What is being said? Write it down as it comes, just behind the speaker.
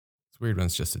weird when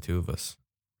it's just the two of us.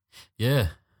 Yeah.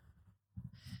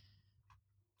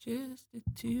 Just the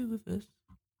two of us.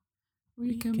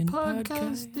 We can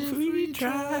podcast if we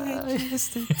try.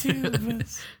 Just the two of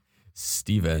us.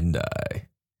 Steve and I.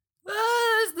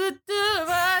 Just the two of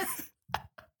us.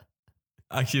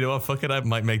 Actually, you know what? Fuck it. I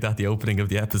might make that the opening of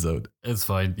the episode. It's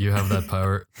fine. You have that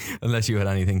power. Unless you had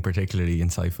anything particularly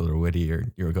insightful or witty or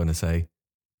you were going to say.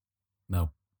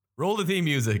 No. Roll the theme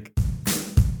music.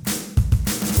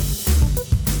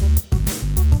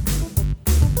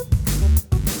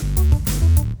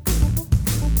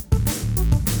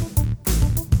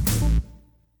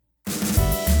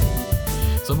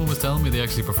 Someone was telling me they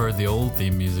actually preferred the old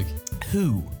theme music.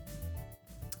 Who?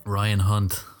 Ryan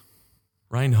Hunt.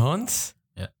 Ryan Hunt?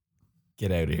 Yeah.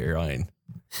 Get out of here, Ryan.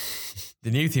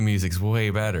 The new theme music's way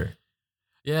better.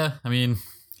 Yeah, I mean,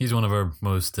 he's one of our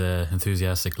most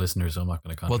enthusiastic listeners, so I'm not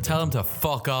going to Well, tell him to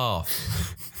fuck off.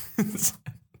 If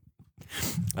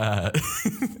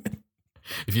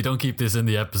you don't keep this in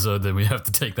the episode, then we have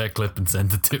to take that clip and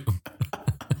send it to him.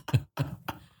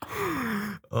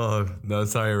 Oh, no,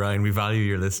 sorry, Ryan. We value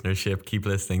your listenership. Keep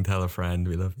listening. Tell a friend.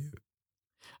 We love you.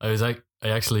 I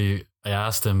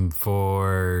asked him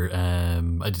for,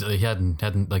 he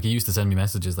hadn't, like, he used to send me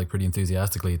messages, like, pretty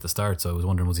enthusiastically at the start. So I was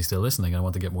wondering, was he still listening? I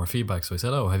want to get more feedback. So I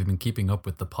said, have you been keeping up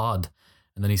with the pod?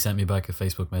 And then he sent me back a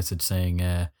Facebook message saying,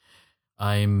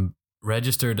 I'm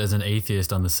registered as an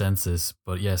atheist on the census,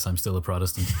 but yes, I'm still a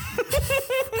Protestant.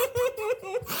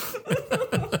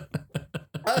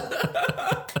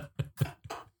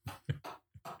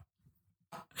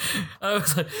 I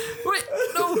was like, wait,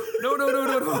 no,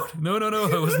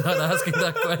 I was not asking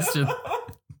that question.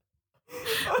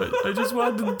 I just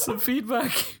wanted some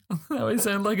feedback on how I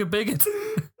sound like a bigot.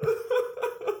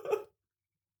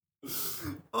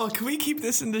 Oh, can we keep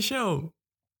this in the show?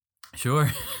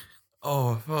 Sure.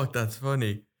 Oh, fuck, that's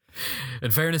funny. In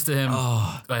fairness to him,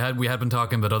 we had been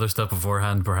talking about other stuff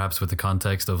beforehand, perhaps with the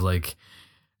context of like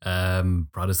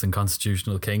Protestant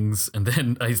constitutional kings, and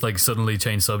then I like suddenly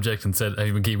changed subject and said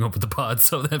I've been keeping up with the pod,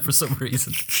 so then for some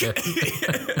reason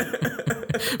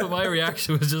but my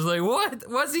reaction was just like,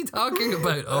 what's he talking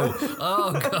about?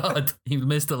 Oh god, he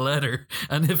missed a letter.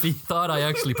 And if he thought I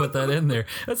actually put that in there,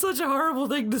 that's such a horrible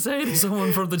thing to say to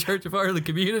someone from the Church of Ireland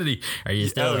community. Are you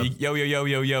still yo,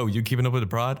 you keeping up with the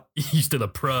prod? You still a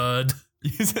prod?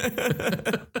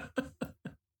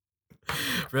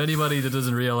 For anybody that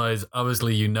doesn't realize,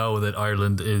 obviously you know that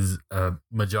Ireland is a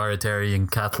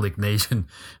majoritarian Catholic nation,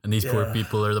 and these poor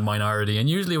people are the minority. And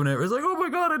usually whenever it's like, oh my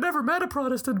god, I never met a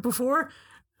Protestant before.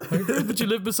 I heard that you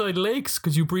live beside lakes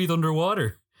because you breathe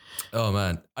underwater. Oh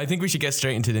man, I think we should get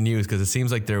straight into the news because it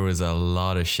seems like there was a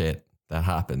lot of shit that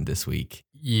happened this week.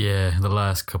 Yeah, the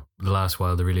last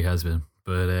while there really has been.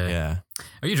 But yeah,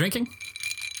 are you drinking?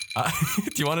 Do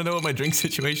you want to know what my drink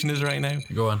situation is right now?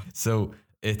 Go on. So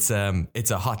it's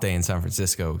a hot day in San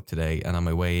Francisco today, and on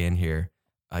my way in here,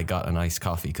 I got an iced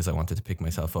coffee because I wanted to pick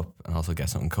myself up and also get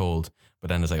something cold. But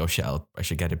then I was like, oh shit, I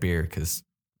should get a beer because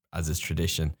as is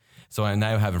tradition. So I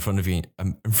now have in front of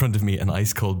me an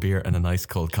ice cold beer and an ice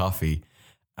cold coffee,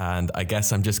 and I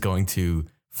guess I'm just going to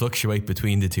fluctuate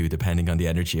between the two depending on the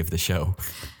energy of the show.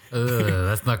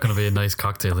 That's not going to be a nice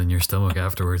cocktail in your stomach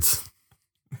afterwards.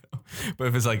 But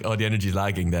if it's like, the energy's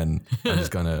lagging, then I'm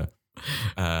just gonna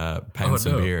pound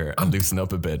some beer and loosen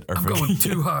up a bit. I'm going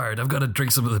too hard. I've got to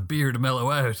drink some of the beer to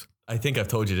mellow out. I think I've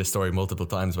told you this story multiple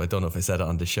times, but I don't know if I said it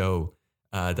on the show.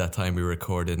 That time we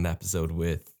recorded an episode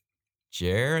with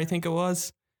Jer, I think it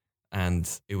was, and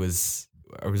it was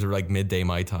like midday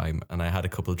my time, and I had a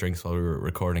couple of drinks while we were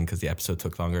recording because the episode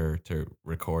took longer to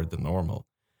record than normal,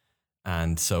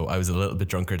 and so I was a little bit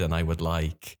drunker than I would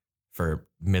like for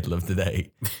middle of the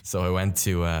day. So I went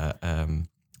to a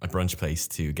brunch place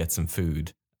to get some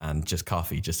food and just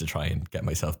coffee, just to try and get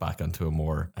myself back onto a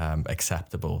more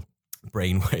acceptable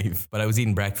brainwave. But I was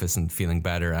eating breakfast and feeling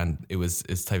better, and it's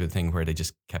the type of thing where they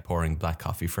just kept pouring black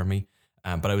coffee for me.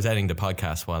 But I was editing the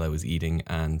podcast while I was eating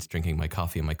and drinking my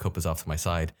coffee, and my cup was off to my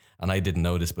side, and I didn't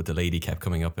notice, but the lady kept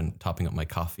coming up and topping up my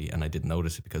coffee, and I didn't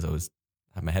notice it because I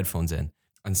had my headphones in.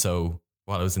 And so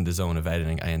while I was in the zone of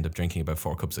editing, I ended up drinking about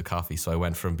 4 cups of coffee. So I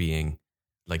went from being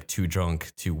like too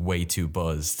drunk to way too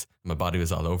buzzed. My body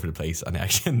was all over the place, and I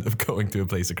actually ended up going to a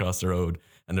place across the road,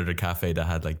 another cafe that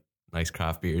had like nice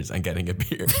craft beers, and getting a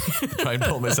beer to try and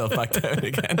pull myself back down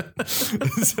again.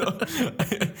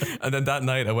 And then that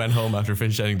night I went home after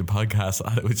finishing the podcast,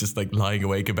 and I was just like lying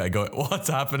awake in bed going, what's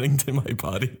happening to my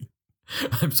body?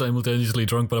 I'm simultaneously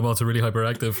drunk, but I'm also really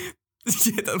hyperactive.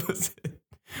 Yeah, that was it.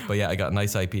 But yeah, I got a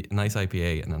nice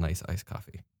IPA and a nice iced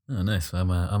coffee. Oh, nice.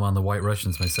 I'm on the White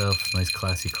Russians myself. Nice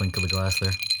classy clink of the glass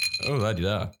there. Oh,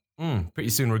 la-di-da. Pretty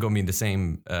soon we're going to be in the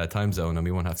same time zone, and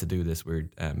we won't have to do this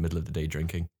weird middle of the day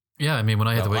drinking. Yeah, I mean, when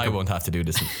I had to wake I up, won't have to do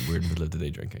this weird middle of the day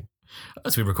drinking.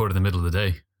 as we record in the middle of the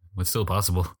day, it's still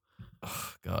possible.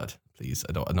 Oh God, please!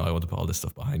 I don't know. I want to put all this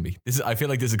stuff behind me. I feel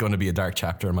like this is going to be a dark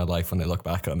chapter in my life when I look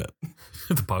back on it.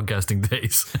 The podcasting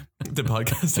days. The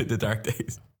podcast, the dark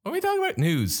days. What are we talking about?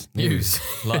 News.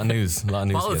 A lot of news.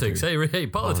 Politics. Hey,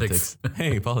 politics.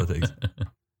 Hey, politics.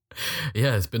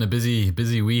 Yeah, it's been a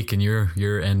busy week in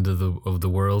your end of the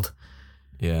world.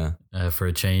 Yeah. For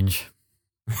a change.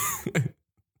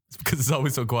 It's because it's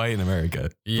always so quiet in America,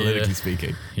 politically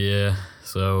speaking. Yeah.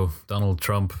 So Donald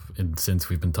Trump, since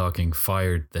we've been talking,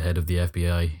 fired the head of the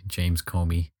FBI, James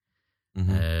Comey.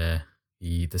 Mm-hmm.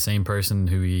 The same person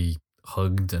who he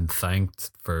hugged and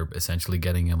thanked for essentially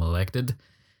getting him elected,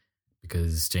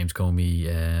 because James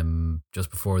Comey, just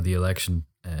before the election,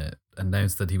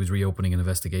 announced that he was reopening an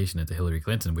investigation into Hillary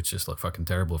Clinton, which is like fucking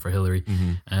terrible for Hillary.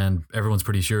 Mm-hmm. And everyone's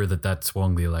pretty sure that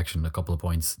swung the election a couple of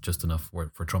points, just enough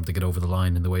for Trump to get over the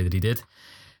line in the way that he did.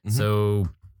 Mm-hmm. So,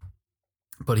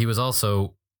 but he was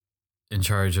also in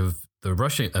charge of the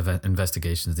Russia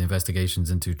investigations, the investigations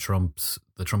into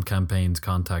the Trump campaign's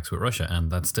contacts with Russia,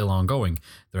 and that's still ongoing.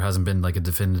 There hasn't been like a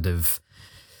definitive,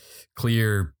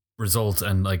 clear result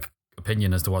and like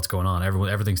opinion as to what's going on.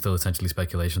 Everything's still essentially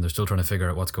speculation. They're still trying to figure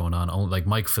out what's going on. Like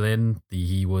Mike Flynn,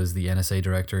 he was the NSA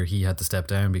director. He had to step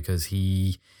down because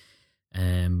he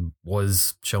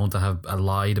was shown to have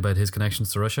lied about his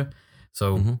connections to Russia.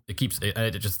 So it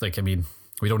just like, I mean,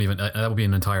 we don't even, that would be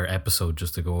an entire episode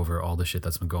just to go over all the shit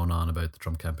that's been going on about the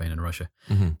Trump campaign in Russia.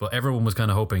 Mm-hmm. But everyone was kind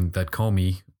of hoping that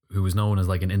Comey, who was known as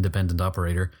like an independent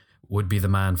operator, would be the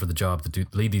man for the job to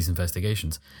lead these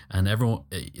investigations. And everyone,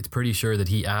 it's pretty sure that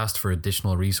he asked for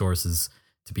additional resources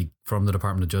from the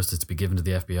Department of Justice to be given to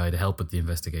the FBI to help with the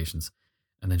investigations.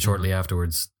 And then shortly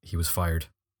afterwards, he was fired.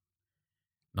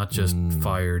 Not just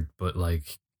fired, but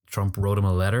like Trump wrote him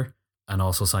a letter and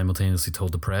also simultaneously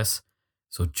told the press.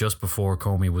 So just before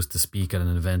Comey was to speak at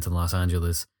an event in Los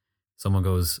Angeles, someone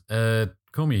goes,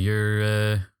 Comey,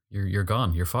 you're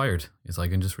gone. You're fired. It's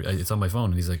like, it's on my phone.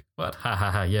 And he's like, what? Ha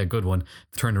ha ha. Yeah, good one.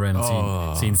 Turned around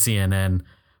and seen CNN,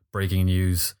 breaking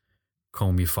news,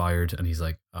 Comey fired. And he's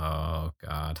like, oh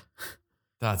God.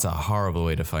 That's a horrible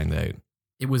way to find out.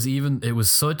 It was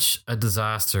such a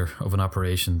disaster of an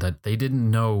operation that they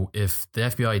didn't know if the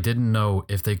FBI didn't know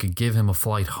if they could give him a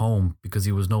flight home because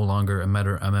he was no longer an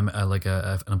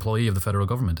employee of the federal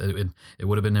government. It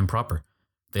would have been improper.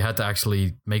 They had to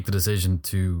actually make the decision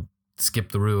to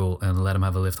skip the rule and let him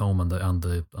have a lift home on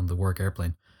the work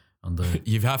airplane.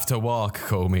 You have to walk,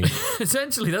 Comey.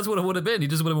 Essentially, that's what it would have been. He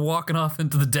just would have been walking off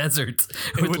into the desert.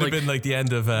 It would have been like the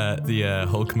end of the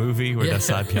Hulk movie where that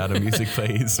sad piano music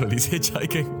plays when he's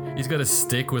hitchhiking. He's got a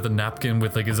stick with a napkin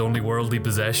with like his only worldly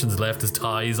possessions left. His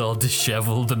tie's all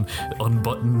disheveled and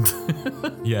unbuttoned.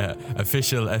 Yeah,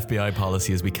 official FBI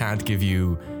policy is we can't give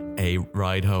you a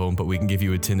ride home, but we can give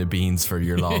you a tin of beans for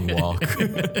your long walk.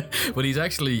 But he's a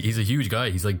huge guy.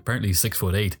 He's like apparently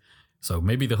 6'8". So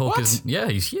maybe the Hulk is... Yeah,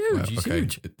 he's huge. Well, he's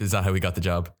huge. Is that how he got the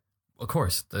job? Of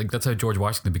course. That's how George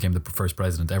Washington became the first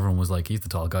president. Everyone was like, he's the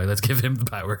tall guy. Let's give him the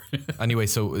power. Anyway,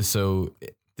 so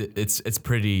it's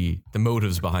pretty... The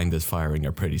motives behind this firing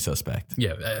are pretty suspect.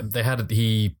 Yeah,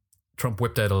 Trump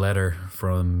whipped out a letter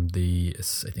from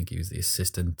I think he was the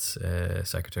Assistant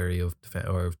Secretary of Defense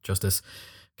or Justice.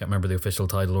 Can't remember the official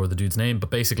title or the dude's name, but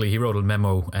basically he wrote a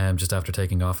memo just after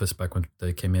taking office back when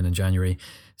they came in January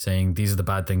saying these are the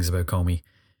bad things about Comey.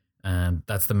 And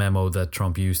that's the memo that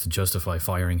Trump used to justify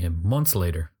firing him months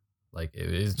later. Like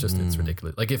it's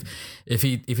ridiculous. Like if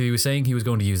he was saying he was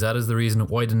going to use that as the reason,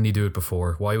 why didn't he do it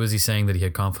before? Why was he saying that he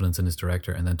had confidence in his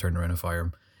director and then turned around and fire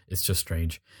him? It's just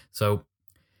strange. So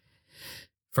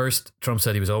first, Trump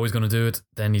said he was always going to do it.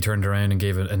 Then he turned around and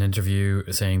gave an interview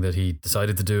saying that he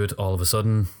decided to do it all of a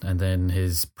sudden. And then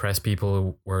his press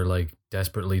people were like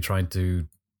desperately trying to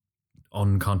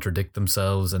uncontradict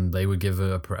themselves, and they would give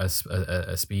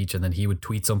a speech, and then he would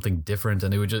tweet something different,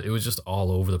 and it was just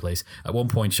all over the place. At one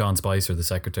point, Sean Spicer, the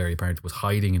secretary, apparently was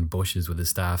hiding in bushes with his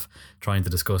staff, trying to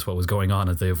discuss what was going on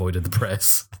as they avoided the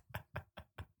press.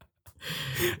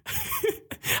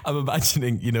 I'm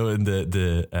imagining, in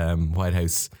the White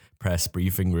House press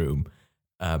briefing room,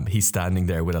 he's standing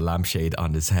there with a lampshade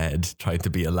on his head, trying to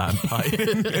be a lamp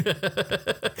hiding,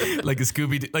 like a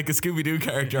Scooby-Doo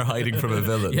character hiding from a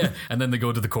villain. Yeah, and then they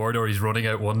go to the corridor. He's running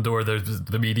out one door. There's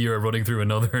the media are running through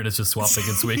another, and it's just swapping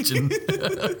and switching.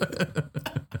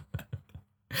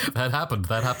 That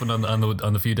happened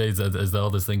on the few days as all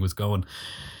this thing was going.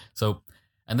 So,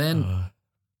 and then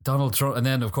Donald Trump, and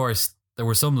then of course there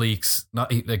were some leaks.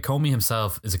 Like Comey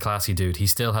himself is a classy dude. He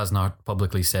still has not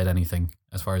publicly said anything,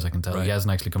 as far as I can tell. Right. He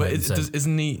hasn't actually come out and said.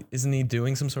 Isn't he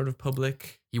doing some sort of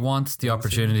public? He wants the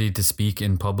opportunity to speak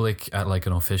in public at like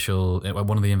an official, at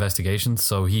one of the investigations.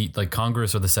 So he, like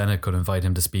Congress or the Senate, could invite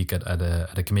him to speak at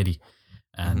a committee.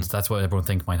 And that's what everyone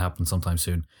thinks might happen sometime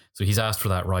soon. So he's asked for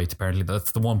that right. Apparently,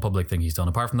 that's the one public thing he's done.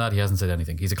 Apart from that, he hasn't said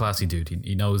anything. He's a classy dude.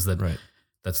 He knows that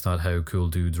that's not how cool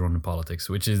dudes run in politics,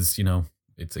 which is,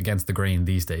 it's against the grain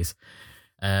these days.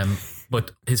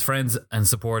 But his friends and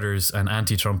supporters and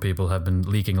anti-Trump people have been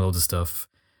leaking loads of stuff,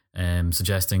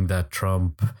 suggesting that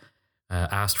Trump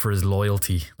asked for his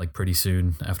loyalty like pretty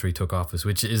soon after he took office,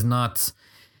 which is not.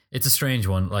 It's a strange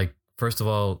one. Like, first of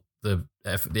all, the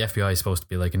FBI is supposed to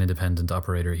be like an independent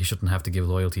operator. He shouldn't have to give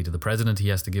loyalty to the president. He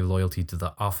has to give loyalty to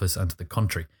the office and to the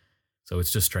country. So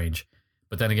it's just strange.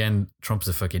 But then again, Trump's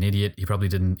a fucking idiot.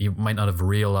 He might not have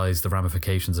realized the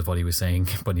ramifications of what he was saying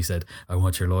when he said, I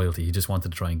want your loyalty. He just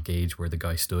wanted to try and gauge where the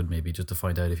guy stood, maybe just to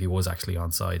find out if he was actually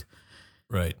on side.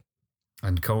 Right.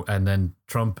 And then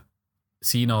Trump,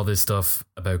 seeing all this stuff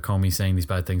about Comey saying these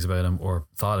bad things about him, or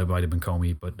thought it might have been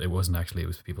Comey, but it wasn't actually. It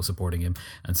was people supporting him,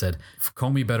 and said,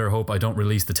 Comey better hope I don't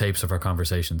release the tapes of our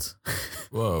conversations.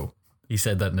 Whoa. He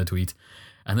said that in a tweet.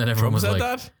 And then everyone was like,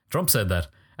 that? Trump said that.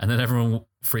 And then everyone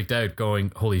freaked out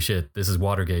going, holy shit, this is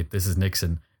Watergate. This is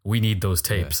Nixon. We need those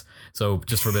tapes. Yeah. So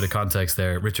just for a bit of context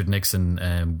there, Richard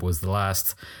Nixon was the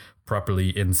last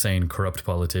properly insane, corrupt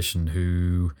politician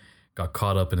who got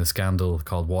caught up in a scandal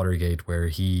called Watergate, where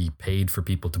he paid for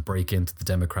people to break into the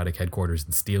Democratic headquarters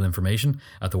and steal information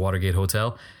at the Watergate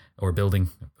Hotel or building,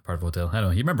 part of a hotel. I don't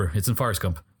know. You remember, it's in Forrest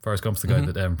Gump. Forrest Gump's the guy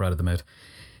that ratted them out.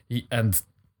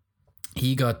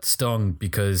 He got stung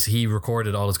because he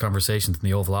recorded all his conversations in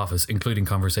the Oval Office, including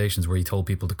conversations where he told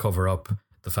people to cover up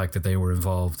the fact that they were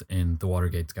involved in the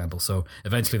Watergate scandal. So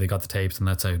eventually they got the tapes, and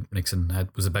that's how Nixon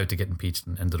was about to get impeached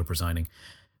and ended up resigning.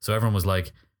 So everyone was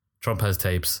like, Trump has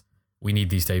tapes. We need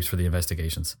these tapes for the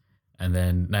investigations. And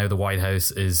then now the White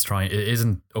House is it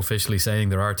isn't officially saying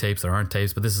there are tapes, there aren't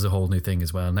tapes, but this is a whole new thing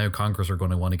as well. Now Congress are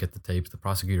going to want to get the tapes. The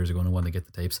prosecutors are going to want to get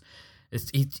the tapes.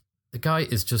 The guy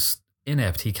is just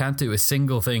inept. He can't do a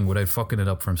single thing without fucking it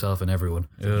up for himself and everyone.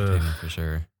 For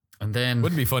sure. And then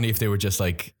wouldn't it be funny if they were just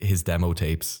like his demo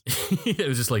tapes? It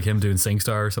was just like him doing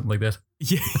SingStar or something like that.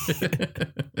 Yeah.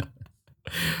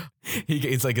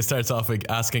 It's like it starts off like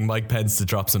asking Mike Pence to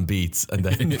drop some beats, and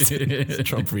then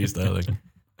Trump freestyling.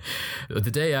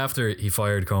 The day after he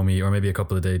fired Comey, or maybe a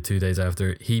couple of days, 2 days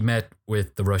after, he met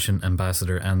with the Russian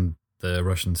ambassador and the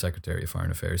Russian Secretary of Foreign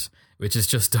Affairs, which is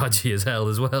just dodgy as hell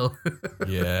as well.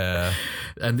 Yeah.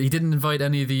 And he didn't invite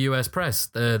any of the US press.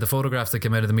 The photographs that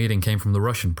came out of the meeting came from the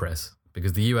Russian press,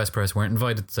 because the US press weren't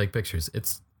invited to take pictures.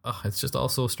 It's just all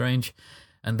so strange.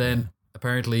 And then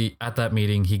apparently at that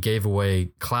meeting, he gave away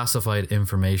classified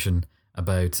information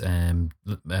about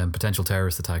potential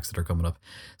terrorist attacks that are coming up.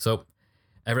 So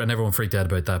everyone freaked out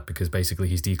about that, because basically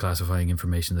he's declassifying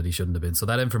information that he shouldn't have been. So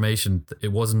that information,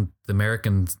 it wasn't, the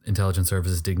American intelligence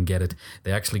services didn't get it.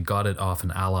 They actually got it off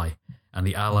an ally. And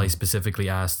the ally specifically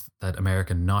asked that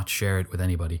America not share it with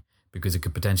anybody, because it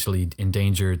could potentially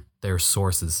endanger their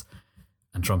sources.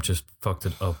 And Trump just fucked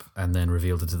it up and then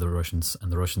revealed it to the Russians.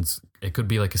 And the Russians, it could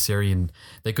be like a Syrian,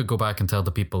 they could go back and tell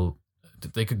the people,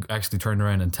 they could actually turn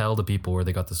around and tell the people where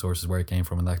they got the sources, where it came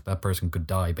from, and that person could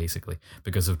die basically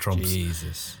because of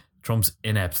Trump's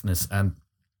ineptness. And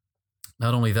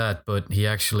not only that, but he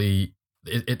actually,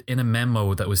 in a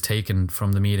memo that was taken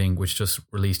from the meeting, which just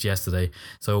released yesterday.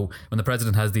 So when the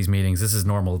president has these meetings, this is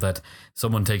normal that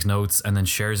someone takes notes and then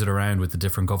shares it around with the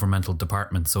different governmental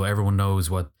departments, so everyone knows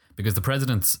what. Because the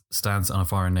president's stance on a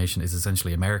foreign nation is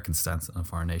essentially American stance on a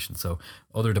foreign nation. So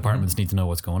other departments need to know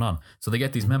what's going on. So they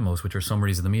get these memos, which are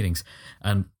summaries of the meetings.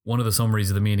 And one of the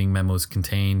summaries of the meeting memos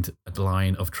contained a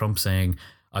line of Trump saying,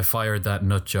 I fired that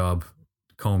nut job,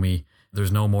 Comey.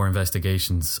 There's no more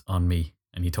investigations on me.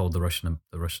 And he told the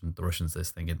Russians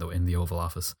this thing in the Oval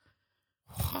Office.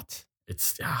 What?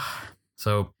 It's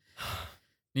so.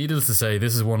 Needless to say,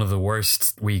 this is one of the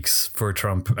worst weeks for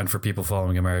Trump and for people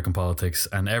following American politics,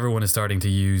 and everyone is starting to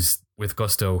use with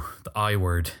gusto the I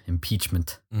word,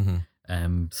 impeachment.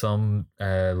 Some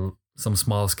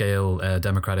small scale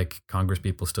Democratic Congress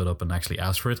people stood up and actually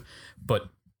asked for it, but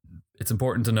it's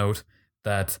important to note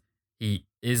that he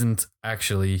isn't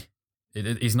actually.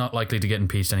 He's not likely to get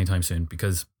impeached anytime soon,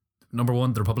 because number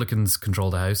one, the Republicans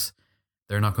control the House.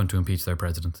 They're not going to impeach their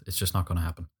president. It's just not going to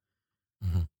happen.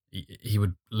 He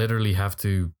would literally have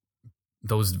to,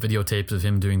 those videotapes of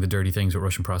him doing the dirty things with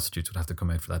Russian prostitutes would have to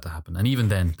come out for that to happen. And even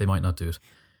then, they might not do it.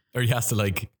 Or he has to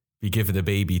like be given a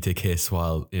baby to kiss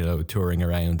while, touring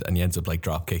around, and he ends up like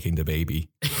drop kicking the baby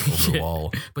over the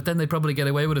wall. But then they'd probably get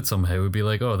away with it somehow. It would be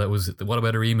like, oh, what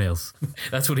about her emails?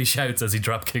 That's what he shouts as he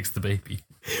drop kicks the baby.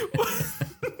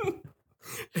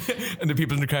 And the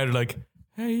people in the crowd are like,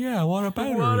 hey, yeah, what about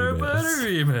her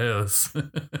emails?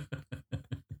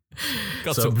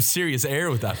 Got some serious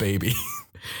air with that baby.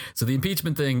 So the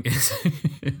impeachment thing is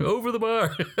over the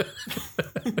bar.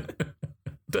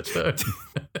 Touchdown.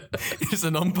 There's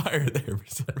an umpire there for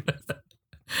some reason.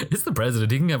 It's the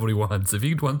president. He can have what he wants. If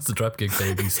he wants to drop kick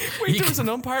babies. Wait, there was an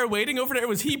umpire waiting over there.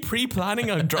 Was he pre-planning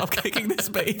on drop kicking this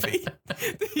baby?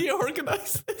 Did he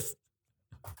organize this?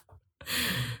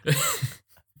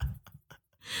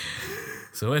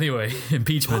 So anyway,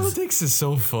 impeachment. Politics is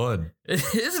so fun.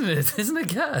 Isn't it? Isn't it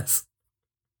gas?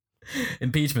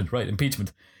 Impeachment, right,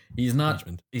 impeachment. He's not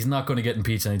going to get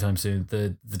impeached anytime soon.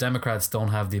 The Democrats don't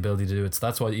have the ability to do it. So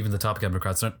that's why even the top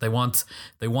Democrats, they want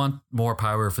more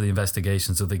power for the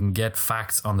investigation so they can get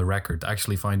facts on the record,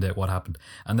 actually find out what happened.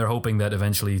 And they're hoping that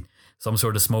eventually some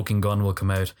sort of smoking gun will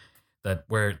come out that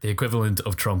where the equivalent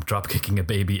of Trump drop kicking a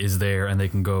baby is there, and they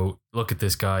can go look at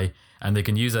this guy and they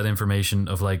can use that information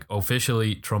of like,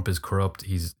 officially Trump is corrupt.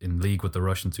 He's in league with the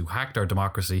Russians who hacked our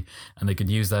democracy, and they can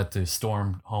use that to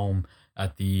storm home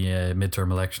at the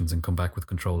midterm elections and come back with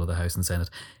control of the House and Senate.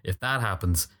 If that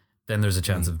happens, then there's a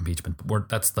chance of impeachment. But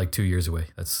that's like 2 years away.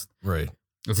 That's right.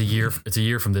 It's a year. It's a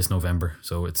year from this November,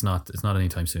 so it's not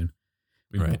anytime soon.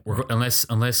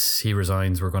 Unless he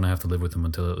resigns, we're going to have to live with him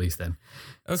until at least then.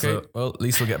 Okay. So, well, at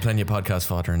least we'll get plenty of podcast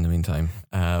fodder in the meantime.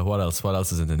 What else? What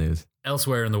else is in the news?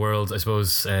 Elsewhere in the world, I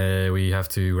suppose we have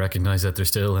to recognise that there's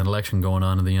still an election going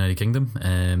on in the United Kingdom.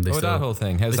 That whole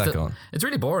thing. How's that going? It's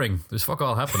really boring. There's fuck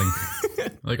all happening.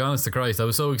 Like, honest to Christ, I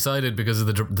was so excited because of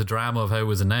the drama of how it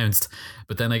was announced.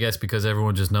 But then I guess because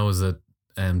everyone just knows that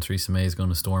Theresa May is going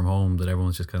to storm home, that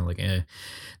everyone's just kind of like, eh.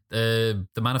 The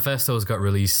manifestos got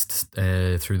released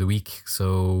through the week.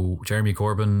 So Jeremy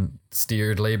Corbyn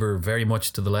steered Labour very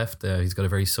much to the left. He's got a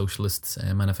very socialist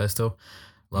manifesto.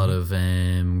 A lot of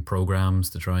programs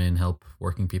to try and help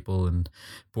working people and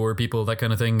poor people, that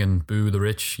kind of thing, and boo the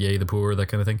rich, yay the poor, that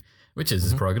kind of thing, which is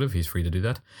his prerogative. He's free to do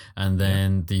that. And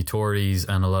then the Tories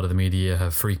and a lot of the media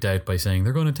have freaked out by saying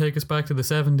they're going to take us back to the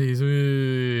 70s.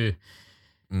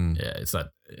 Yeah,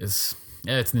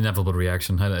 it's an inevitable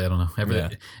reaction. I don't know.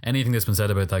 Anything that's been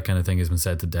said about that kind of thing has been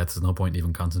said to death. There's no point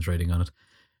even concentrating on it.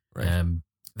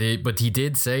 Right. But he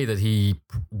did say that he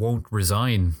won't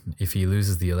resign if he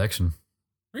loses the election.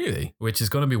 Really? Which is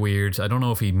going to be weird. I don't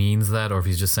know if he means that or if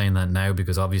he's just saying that now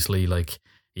because obviously, like,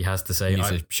 he has to say... He needs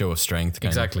a show of strength.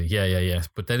 Exactly. Yeah.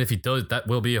 But then if he does, that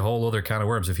will be a whole other can of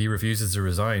worms. If he refuses to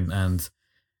resign and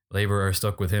Labour are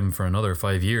stuck with him for another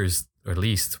 5 years, at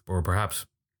least, or perhaps,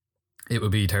 it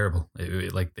would be terrible.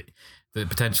 Like the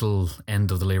potential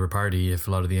end of the Labour Party if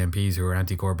a lot of the MPs who are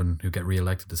anti-Corbyn who get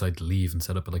re-elected decide to leave and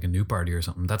set up like a new party or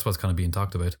something. That's what's kind of being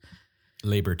talked about.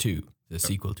 Labour 2, the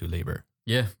sequel to Labour.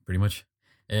 Yeah, pretty much.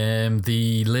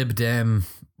 The Lib Dem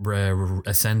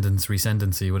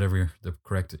rescendancy, whatever the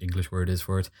correct English word is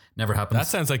for it, never happens. That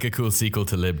sounds like a cool sequel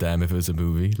to Lib Dem if it was a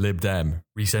movie. Lib Dem.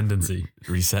 Rescendancy.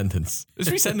 Rescendance. Is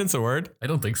rescendance a word? I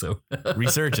don't think so.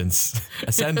 Resurgence.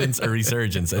 Ascendance or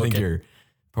resurgence. I think you're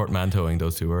portmanteauing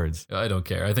those two words. I don't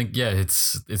care. I think,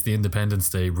 it's the Independence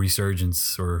Day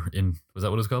resurgence was that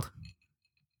what it was called?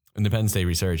 Independence Day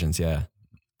resurgence, yeah.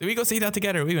 Did we go see that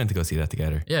together? We went to go see that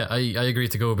together. Yeah, I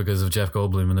agreed to go because of Jeff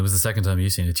Goldblum, and it was the second time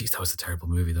you've seen it. Jeez, that was a terrible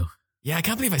movie, though. Yeah, I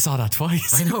can't believe I saw that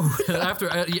twice. I know. After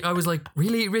I was like,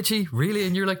 really, Richie? Really?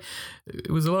 And you're like, it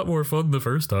was a lot more fun the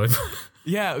first time.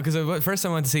 Yeah, because the first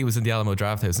time I went to see it was in the Alamo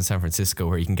Draft House in San Francisco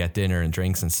where you can get dinner and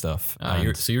drinks and stuff.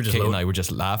 You're just Kate and I were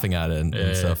just laughing at it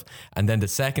and stuff. And then the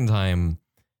second time,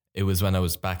 it was when I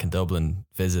was back in Dublin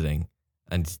visiting,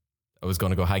 and I was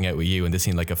going to go hang out with you, and this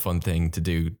seemed like a fun thing to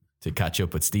do to catch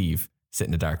up with Steve. Sit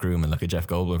in a dark room and look at Jeff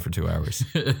Goldblum for 2 hours.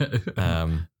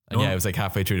 It was like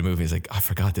halfway through the movie. He's like, I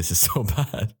forgot this is so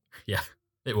bad. Yeah,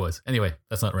 it was. Anyway,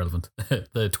 that's not relevant.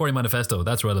 The Tory manifesto,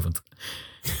 that's relevant.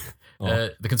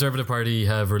 The Conservative Party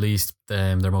have released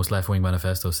their most left-wing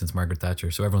manifesto since Margaret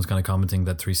Thatcher. So everyone's kind of commenting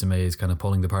that Theresa May is kind of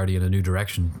pulling the party in a new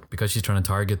direction because she's trying to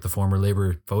target the former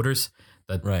Labour voters.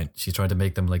 She's trying to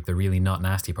make them like the really not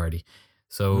nasty party.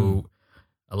 So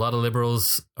a lot of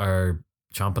Liberals are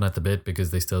chomping at the bit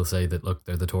because they still say that, look,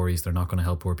 they're the Tories, they're not going to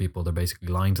help poor people, they're basically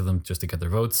lying to them just to get their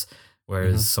votes,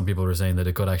 whereas some people are saying that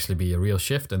it could actually be a real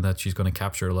shift and that she's going to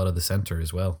capture a lot of the centre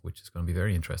as well, which is going to be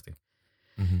very interesting.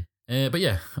 But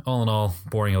yeah, all in all,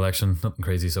 boring election, nothing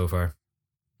crazy so far.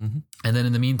 And then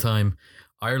in the meantime,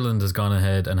 Ireland has gone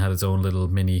ahead and had its own little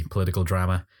mini political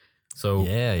drama. So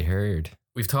yeah, I heard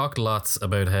we've talked lots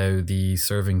about how the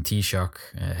serving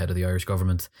Taoiseach, head of the Irish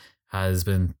government, has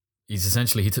been. He's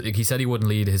essentially he said he wouldn't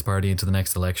lead his party into the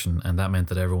next election, and that meant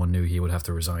that everyone knew he would have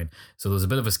to resign. So there was a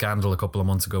bit of a scandal a couple of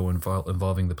months ago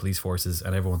involving the police forces,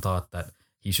 and everyone thought that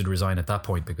he should resign at that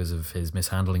point because of his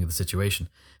mishandling of the situation.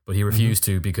 But he refused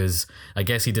to, because I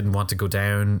guess he didn't want to go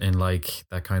down in like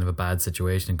that kind of a bad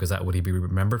situation, because that would he be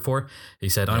remembered for. He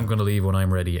said, I'm going to leave when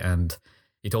I'm ready. And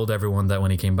he told everyone that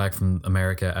when he came back from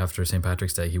America after St.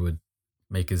 Patrick's Day, he would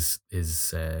make his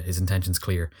intentions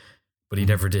clear. But he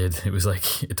never did. It was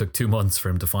like, it took 2 months for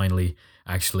him to finally,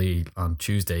 actually on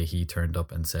Tuesday, he turned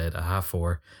up and said at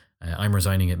 4:30, I'm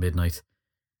resigning at midnight.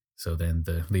 So then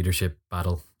the leadership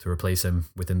battle to replace him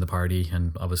within the party,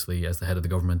 and obviously as the head of the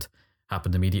government,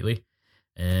 happened immediately.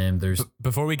 There's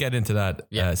Before we get into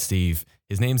that, Steve,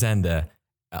 his name's Enda.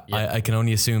 I can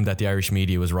only assume that the Irish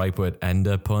media was ripe with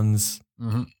Enda puns.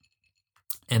 Mm-hmm.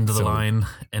 End of the line,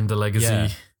 end of legacy. Yeah.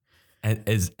 And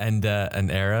is Enda an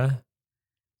era?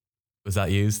 Was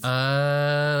that used?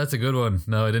 That's a good one.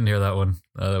 No, I didn't hear that one.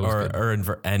 That was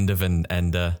good. End of an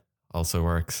Enda also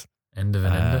works. End of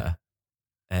an Enda?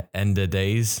 Enda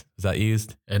days, was that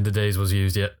used? End of days was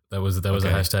used, yeah. That was a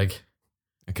hashtag.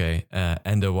 Okay.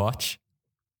 Enda watch?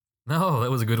 No,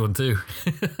 that was a good one too.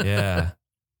 Yeah.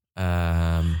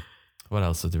 What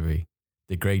else did we?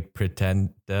 The Great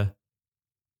Pretender?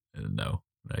 No,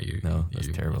 that's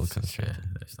terrible.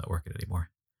 It's not working anymore.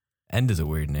 End is a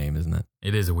weird name, isn't it?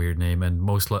 It is a weird name, and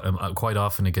quite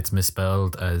often it gets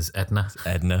misspelled as Etna.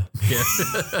 Edna. Yeah.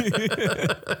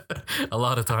 A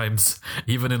lot of times,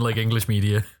 even in like English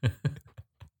media.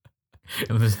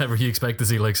 And there's never, you expect to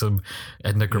see like some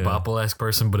Edna Krabappel-esque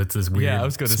person, but it's this weird. Yeah, I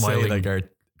was going to say like our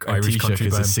Irish Taoiseach country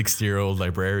is band. a 60-year-old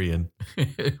librarian.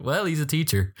 Well, he's a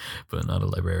teacher, but not a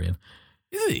librarian.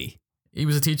 Is he? He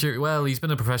was a teacher. Well, he's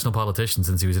been a professional politician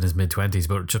since he was in his mid-20s,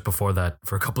 but just before that,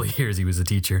 for a couple of years, he was a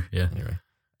teacher. Yeah. Anyway.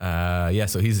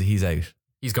 So he's out.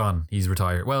 He's gone. He's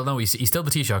retired. Well, no, he's still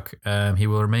the Taoiseach. He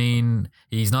will remain.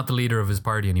 He's not the leader of his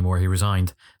party anymore. He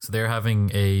resigned. So they're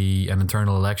having an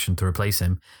internal election to replace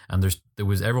him. And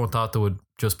everyone thought there would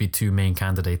just be 2 main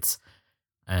candidates.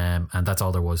 And that's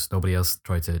all there was. Nobody else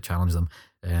tried to challenge them.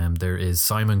 There is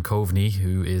Simon Coveney,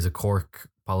 who is a Cork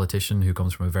politician who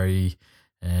comes from a very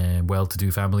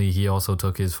well-to-do family. He also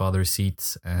took his father's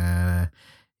seat.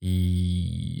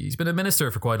 He's been a minister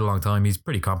for quite a long time. He's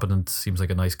pretty competent. Seems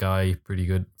like a nice guy. Pretty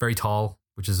good. Very tall,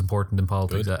 which is important in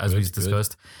politics, as we've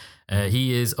discussed.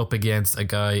 He is up against a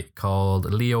guy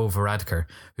called Leo Varadkar,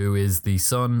 who is the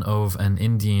son of an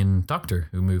Indian doctor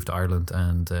who moved to Ireland.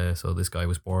 And so this guy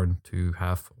was born to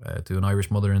an Irish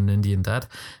mother and an Indian dad,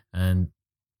 and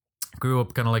grew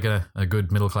up kind of like a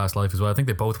good middle class life as well. I think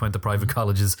they both went to private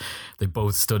colleges. They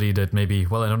both studied at I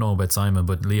don't know about Simon,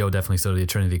 but Leo definitely studied at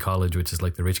Trinity College, which is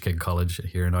like the rich kid college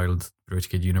here in Ireland, the rich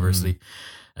kid university.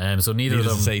 So neither of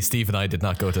them. Say Steve and I did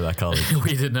not go to that college.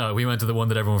 We did not. We went to the one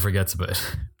that everyone forgets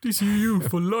about. DCU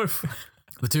for life.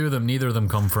 The two of them, neither of them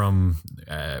come from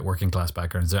working class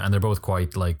backgrounds, and they're both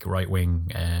quite like right wing,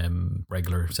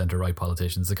 regular centre right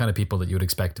politicians, the kind of people that you would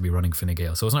expect to be running Fine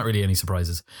Gael. So it's not really any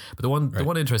surprises. But the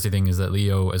one interesting thing is that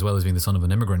Leo, as well as being the son of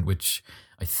an immigrant, which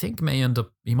I think may end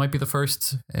up, he might be the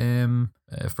first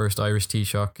Irish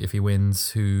Taoiseach if he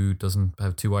wins who doesn't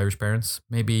have 2 Irish parents.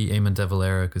 Maybe Eamon de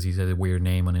Valera, because he's had a weird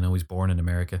name and I know he's born in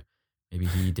America. Maybe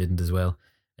he didn't as well.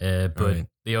 But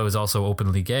Leo is also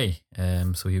openly gay,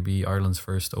 so he'll be Ireland's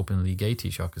first openly gay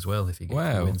Taoiseach as well if he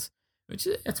wins. Which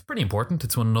it's pretty important.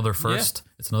 It's another first.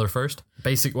 Yeah. It's another first.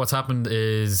 What's happened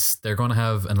is they're going to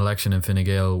have an election in Fine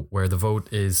Gael where the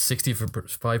vote is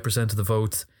 65% of the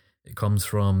vote. It comes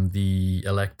from the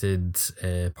elected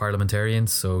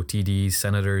parliamentarians, so TDs,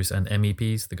 senators, and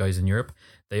MEPs, the guys in Europe.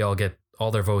 They all get all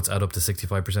their votes add up to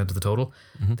 65% of the total.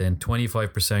 Mm-hmm. Then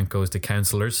 25% goes to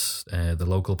councillors, the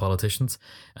local politicians.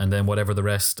 And then whatever the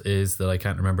rest is that I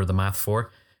can't remember the math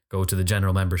for, go to the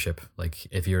general membership. Like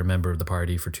if you're a member of the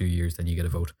party for 2 years, then you get a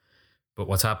vote. But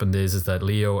what's happened is that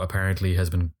Leo apparently has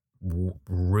been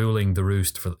ruling the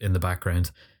roost in the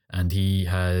background. And he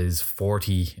has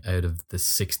 40 out of the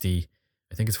 60.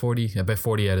 I think it's 40. About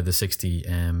 40 out of the 60.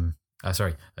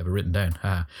 Sorry, I have it written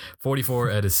down.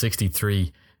 44 out of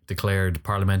 63 declared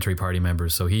parliamentary party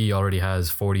members. So he already has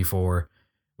 44,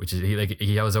 which is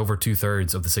he has over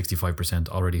 2/3 of the 65%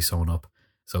 already sewn up.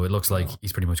 So it looks like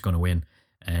he's pretty much going to win.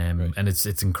 And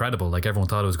it's incredible. Like everyone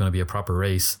thought it was going to be a proper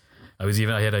race. I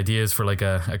had ideas for like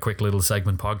a quick little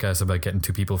segment podcast about getting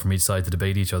 2 people from each side to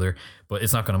debate each other, but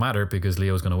it's not going to matter because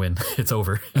Leo's going to win. It's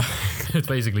over. It's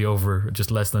basically over just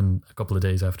less than a couple of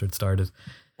days after it started.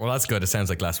 Well, that's good. It sounds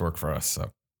like less work for us.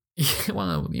 So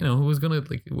Well, who was gonna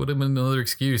it would have been another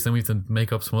excuse. Then we have to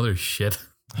make up some other shit.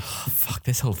 Oh, fuck,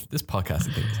 this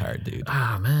podcasting thing is hard, dude.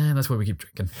 Ah, man, that's why we keep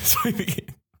drinking.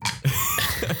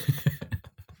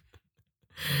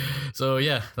 So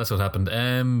yeah, that's what happened.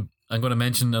 I'm going to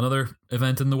mention another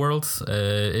event in the world.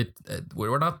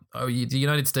 We're not. The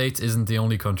United States isn't the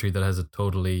only country that has a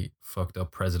totally fucked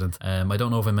up president. I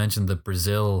don't know if I mentioned that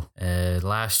Brazil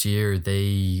last year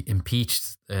they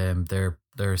impeached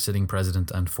their sitting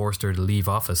president and forced her to leave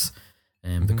office.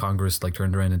 The Congress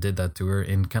turned around and did that to her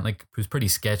in it was pretty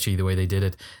sketchy the way they did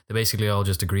it. They basically all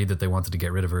just agreed that they wanted to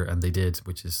get rid of her, and they did,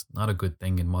 which is not a good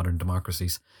thing in modern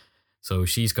democracies. So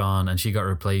she's gone, and she got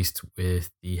replaced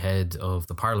with the head of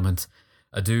the parliament,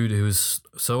 a dude who's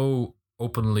so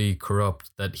openly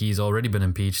corrupt that he's already been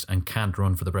impeached and can't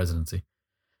run for the presidency.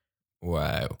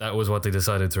 Wow. That was what they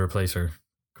decided to replace her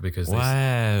because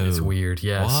wow. It's weird.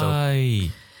 Yeah. Why?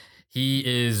 So he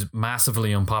is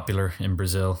massively unpopular in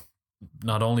Brazil.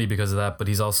 Not only because of that, but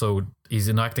he's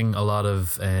enacting a lot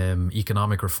of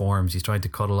economic reforms. He's trying to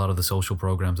cut a lot of the social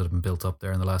programs that have been built up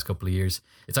there in the last couple of years.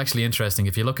 It's actually interesting.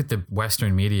 If you look at the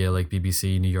Western media like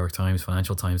BBC, New York Times,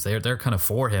 Financial Times, they're kind of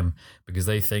for him because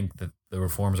they think that the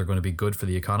reforms are going to be good for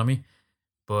the economy.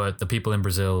 But the people in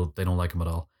Brazil, they don't like him at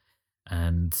all.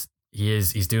 And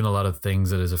he's doing a lot of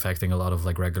things that is affecting a lot of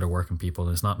regular working people,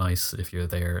 and it's not nice if you're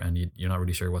there and you're not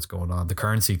really sure what's going on. The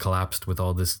currency collapsed with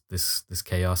all this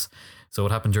chaos. So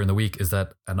what happened during the week is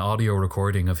that an audio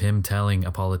recording of him telling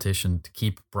a politician to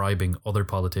keep bribing other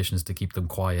politicians to keep them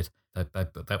quiet,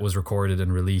 that was recorded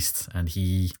and released, and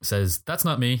he says, "That's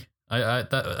not me.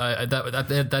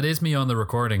 That is me on the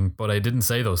recording, but I didn't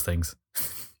say those things."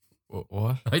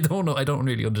 What? I don't know. I don't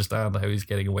really understand how he's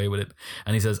getting away with it.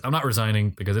 And he says, "I'm not resigning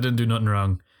because I didn't do nothing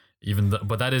wrong."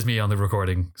 But that is me on the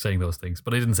recording saying those things,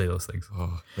 but I didn't say those things.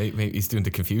 Oh, maybe he's doing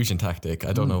the confusion tactic.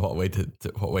 I don't know what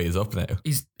way is up now.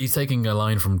 He's taking a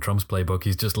line from Trump's playbook.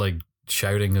 He's just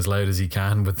shouting as loud as he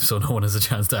can, so no one has a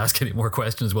chance to ask any more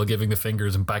questions while giving the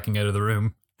fingers and backing out of the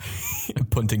room.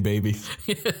 Punting babies.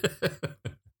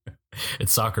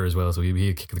 It's soccer as well, so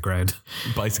he'd kick the ground.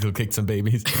 Bicycle kick some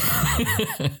babies.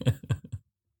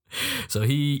 So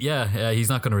he's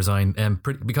not going to resign.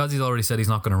 Because he's already said he's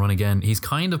not going to run again, he's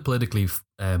kind of politically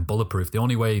bulletproof. The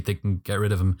only way they can get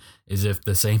rid of him is if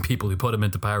the same people who put him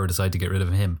into power decide to get rid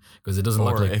of him, because it doesn't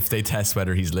look like... Or if they test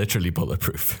whether he's literally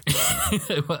bulletproof.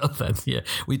 Well, then, yeah.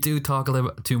 We do talk a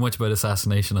little too much about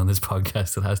assassination on this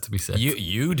podcast, it has to be said.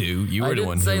 You do. You were the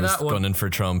one who was gunning for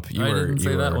Trump. I didn't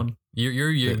say that one.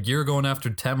 You're going after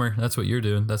Temer. That's what you're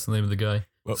doing. That's the name of the guy.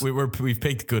 Well, we've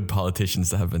picked good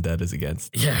politicians to have vendettas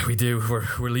against. Yeah, we do.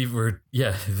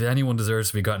 If anyone deserves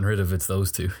to be gotten rid of, it's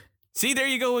those two. See, there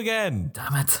you go again.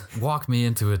 Damn it. Walk me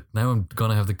into it. Now I'm going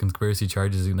to have the conspiracy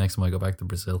charges next time I go back to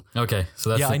Brazil. Okay,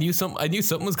 so that's... Yeah, I knew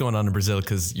something was going on in Brazil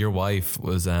because your wife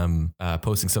was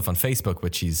posting stuff on Facebook,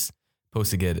 but she's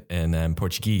posting it in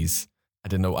Portuguese. I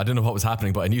didn't know what was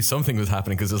happening, but I knew something was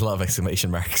happening because there's a lot of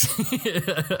exclamation marks.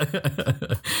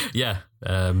 Yeah.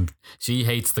 She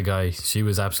hates the guy. She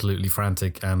was absolutely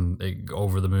frantic and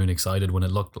over the moon excited when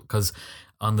it looked, because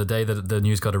on the day that the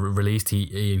news got released,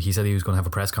 he said he was going to have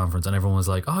a press conference and everyone was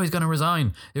like, "Oh, he's going to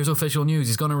resign. There's official news.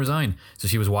 He's going to resign." So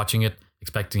she was watching it,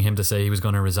 expecting him to say he was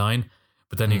going to resign.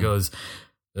 But then he goes,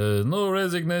 "No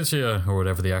resignancia," or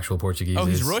whatever the actual Portuguese is. Oh,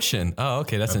 he's Russian. Oh,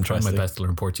 okay, that's I'm interesting. trying my best to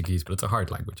learn Portuguese, but it's a hard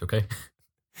language, okay?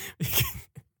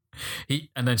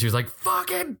 And then she was like,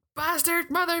 "Fucking bastard,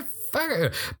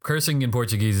 motherfucker." Cursing in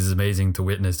Portuguese is amazing to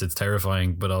witness. It's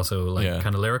terrifying, but also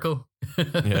kind of lyrical.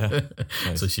 Yeah.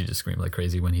 Nice. So she just screamed like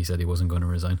crazy when he said he wasn't going to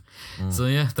resign. So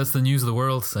yeah, that's the news of the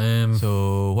world.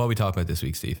 So what are we talking about this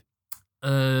week, Steve?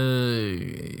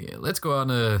 Let's go on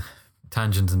a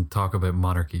tangent and talk about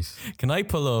monarchies. Can I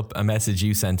pull up a message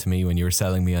you sent to me when you were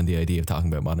selling me on the idea of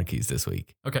talking about monarchies this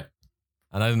week? Okay.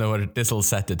 And I don't know whether this will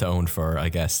set the tone for, I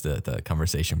guess, the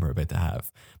conversation we're about to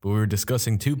have. But we were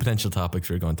discussing two potential topics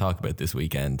we were going to talk about this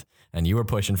weekend. And you were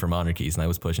pushing for monarchies and I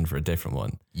was pushing for a different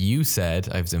one. You said,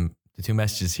 I have the two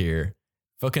messages here: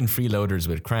 fucking freeloaders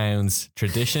with crowns,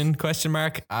 tradition, ?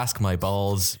 Ask my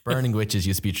balls, burning witches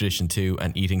used to be tradition too,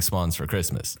 and eating swans for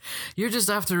Christmas. You're just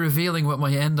after revealing what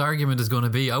my end argument is going to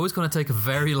be. I was going to take a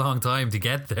very long time to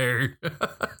get there.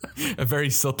 A very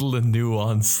subtle and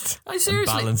nuanced and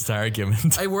balanced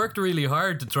argument. I worked really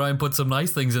hard to try and put some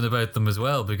nice things in about them as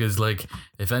well, because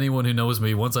if anyone who knows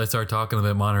me, once I start talking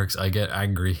about monarchs, I get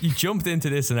angry. You jumped into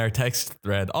this in our text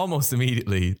thread almost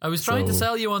immediately. I was trying to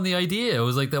sell you on the idea. I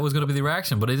was like, that was going to be the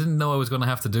reaction, but I didn't know I was going to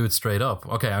have to do it straight up.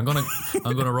 Okay, I'm going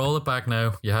to roll it back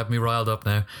now. You have me riled up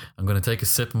now. I'm going to take a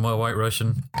sip of my White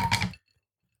Russian.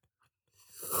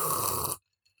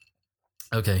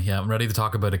 Okay, yeah, I'm ready to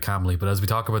talk about it calmly, but as we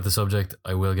talk about the subject,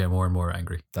 I will get more and more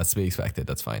angry. That's to be expected.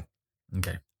 That's fine.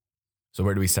 Okay. So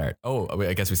where do we start? Oh,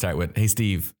 I guess we start with, hey,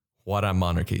 Steve, what are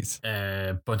monarchies?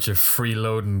 Bunch of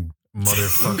freeloading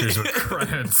motherfuckers with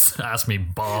crowns. Ask me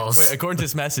balls. Wait, according to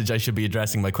this message, I should be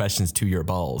addressing my questions to your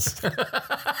balls.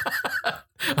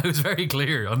 I was very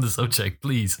clear on the subject,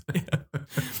 please.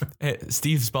 Hey,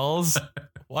 Steve's balls,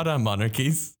 what are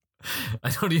monarchies? I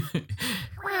don't even...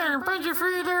 We're a bunch of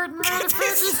freeloading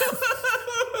motherfuckers.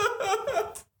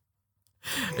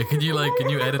 Can you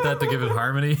edit that to give it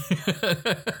harmony?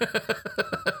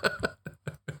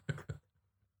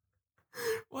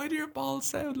 Why do your balls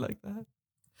sound like that?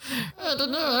 I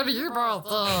don't know. How do your balls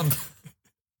sound?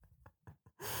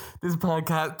 This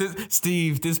podcast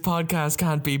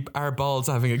can't be our balls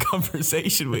having a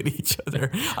conversation with each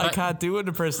other. I can't do an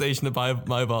impersonation of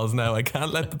my balls now. I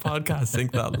can't let the podcast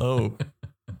sink that low.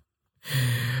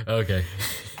 Okay.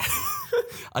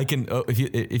 I can. Oh,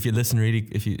 if you listen really,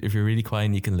 if you're really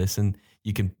quiet, you can listen.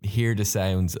 You can hear the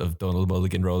sounds of Donald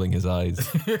Mulligan rolling his eyes.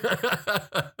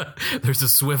 There's a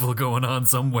swivel going on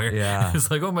somewhere. Yeah.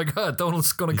 It's like, oh my God,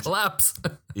 Donald's going to collapse.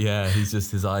 Yeah,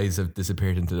 his eyes have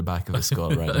disappeared into the back of his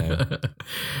skull right now.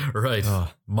 Right.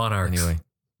 Oh, Monarchs. Anyway,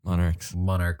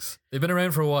 monarchs. They've been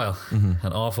around for a while,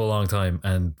 an awful long time.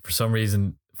 And for some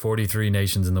reason, 43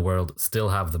 nations in the world still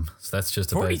have them. So that's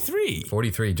just about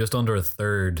 43, just under a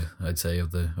third, I'd say, of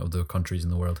the countries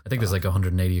in the world. I think there's like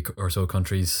 180 or so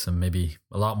countries, and maybe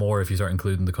a lot more if you start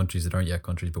including the countries that aren't yet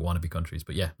countries but want to be countries.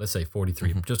 But yeah, let's say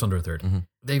 43, just under a third.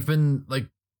 They've been like,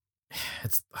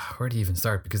 it's, where do you even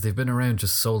start? Because they've been around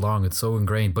just so long, it's so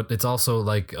ingrained. But it's also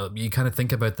like you kind of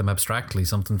think about them abstractly,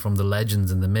 something from the legends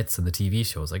and the myths and the TV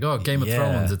shows, like, oh, Game of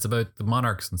Thrones, it's about the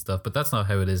monarchs and stuff. But that's not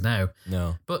how it is now.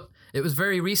 No, but it was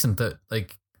very recent that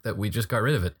we just got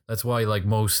rid of it. That's why like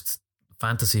most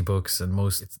fantasy books and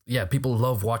people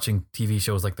love watching TV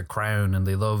shows like The Crown, and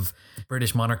they love the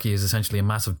British monarchy is essentially a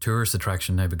massive tourist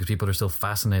attraction now because people are still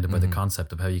fascinated by the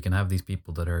concept of how you can have these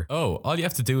people that are... Oh, all you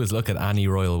have to do is look at Annie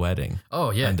Royal Wedding.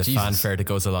 Oh, yeah. And the fanfare that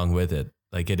goes along with it.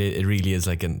 Like it really is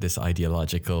like this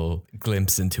ideological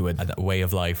glimpse into a way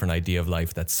of life or an idea of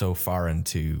life that's so foreign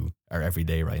to our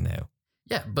everyday right now.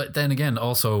 Yeah, but then again,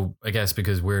 also, I guess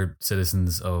because we're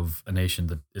citizens of a nation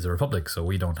that is a republic, so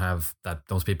we don't have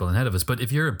those people ahead of us. But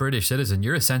if you're a British citizen,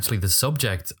 you're essentially the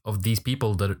subject of these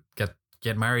people that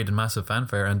get married in massive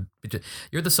fanfare, and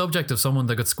you're the subject of someone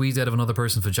that got squeezed out of another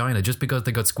person's vagina just because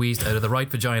they got squeezed out of the right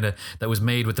vagina that was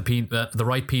made with the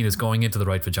right penis going into the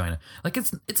right vagina. Like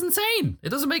it's insane. It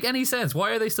doesn't make any sense.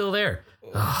 Why are they still there?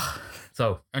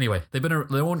 So anyway,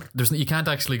 you can't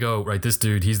actually go, right, this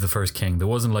dude, he's the first king. There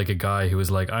wasn't like a guy who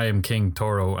was like, I am King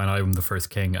Toro and I'm the first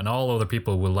king and all other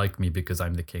people will like me because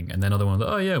I'm the king. And then other ones,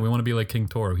 oh yeah, we want to be like King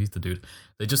Toro, he's the dude.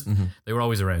 They were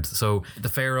always around. So the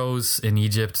pharaohs in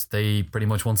Egypt, they pretty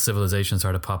much, once civilization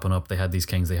started popping up, they had these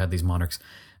kings, they had these monarchs.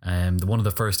 One of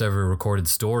the first ever recorded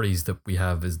stories that we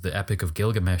have is the Epic of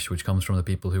Gilgamesh, which comes from the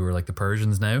people who are like the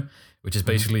Persians now, which is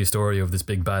basically a story of this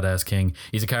big badass king.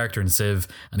 He's a character in Civ,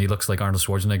 and he looks like Arnold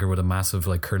Schwarzenegger with a massive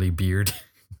like curly beard.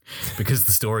 Because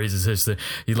the stories is such that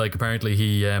he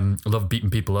loved beating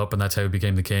people up, and that's how he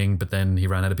became the king. But then he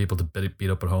ran out of people to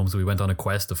beat up at home, so he went on a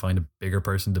quest to find a bigger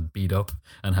person to beat up,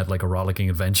 and had like a rollicking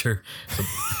adventure. So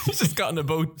he's just got in a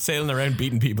boat sailing around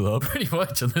beating people up, pretty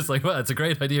much. And it's like, well, it's a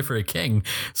great idea for a king.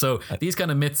 So these kind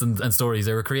of myths and stories,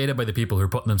 they were created by the people who are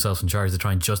putting themselves in charge to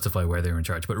try and justify why they're in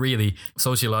charge. But really,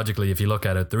 sociologically, if you look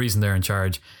at it, the reason they're in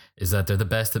charge is that they're the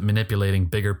best at manipulating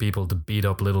bigger people to beat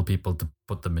up little people to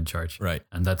put them in charge. Right.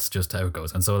 And that's just how it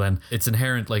goes. And so then it's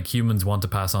inherent, like humans want to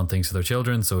pass on things to their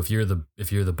children. So if you're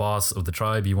the boss of the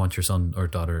tribe, you want your son or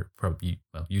daughter, probably,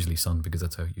 well, usually son, because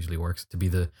that's how it usually works, to be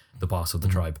the boss of the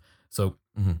tribe. So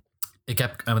it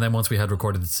kept, and then once we had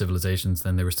recorded the civilizations,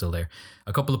 then they were still there.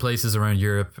 A couple of places around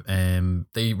Europe,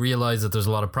 they realized that there's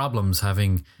a lot of problems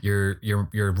having your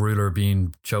ruler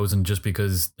being chosen just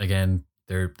because, again,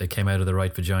 they came out of the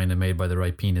right vagina made by the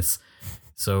right penis.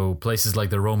 So places like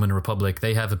the Roman Republic,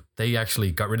 they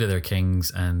actually got rid of their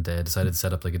kings and decided to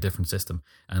set up like a different system.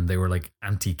 And they were like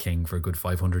anti-king for a good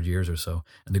 500 years or so.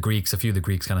 And a few of the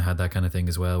Greeks kind of had that kind of thing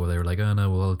as well, where they were like, oh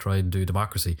no, well, I'll try and do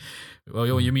democracy.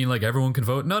 Oh, you mean like everyone can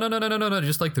vote? No.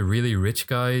 Just like the really rich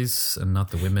guys and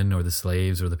not the women or the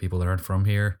slaves or the people that aren't from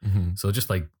here. So just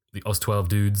like us 12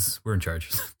 dudes, we're in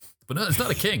charge. But no, it's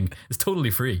not a king. It's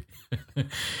totally free.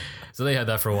 So they had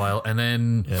that for a while. And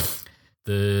then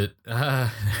we're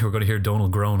going to hear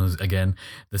Donald groan again.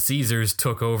 The Caesars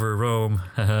took over Rome.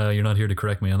 You're not here to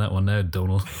correct me on that one now,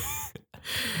 Donald.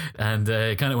 And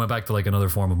it kind of went back to like another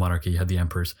form of monarchy. You had the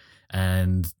emperors.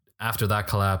 And after that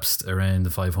collapsed around the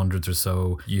 500s or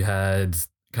so, you had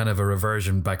kind of a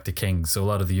reversion back to kings. So a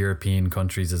lot of the European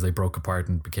countries, as they broke apart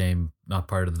and became not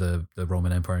part of the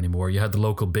Roman Empire anymore, you had the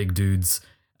local big dudes.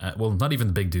 Well, not even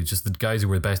the big dudes, just the guys who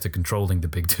were best at controlling the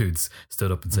big dudes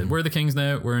stood up and said, we're the kings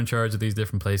now. We're in charge of these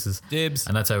different places. Dibs.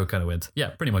 And that's how it kind of went. Yeah,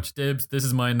 pretty much. Dibs. This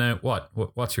is mine now.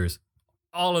 What's yours?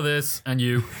 All of this and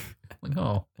you. Like,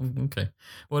 oh, okay.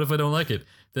 What if I don't like it?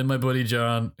 Then my buddy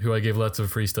John, who I gave lots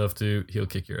of free stuff to, he'll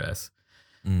kick your ass.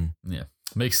 Yeah.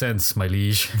 Makes sense, my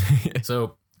liege.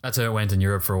 So that's how it went in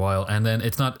Europe for a while. And then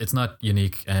it's not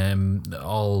unique.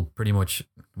 All pretty much,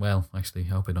 well, actually,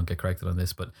 I hope I don't get corrected on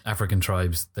this, but African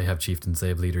tribes, they have chieftains, they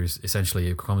have leaders. Essentially,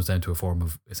 it comes down to a form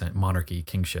of monarchy,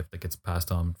 kingship that gets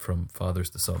passed on from fathers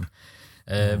to son.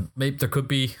 Maybe there could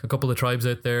be a couple of tribes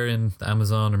out there in the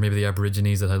Amazon or maybe the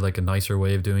Aborigines that had like a nicer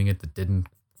way of doing it that didn't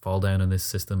fall down in this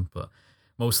system. But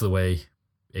most of the way,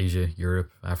 Asia,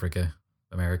 Europe, Africa,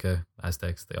 America,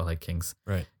 Aztecs, they all had kings,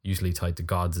 right? Usually tied to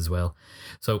gods as well.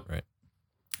 So right.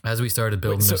 As we started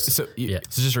building So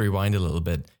just rewind a little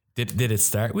bit. Did it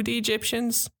start with the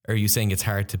Egyptians? Or are you saying it's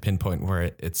hard to pinpoint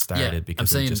where it started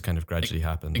because it just kind of gradually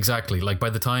happened? Exactly. Like by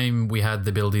the time we had the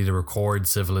ability to record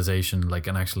civilization, like,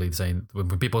 and actually saying when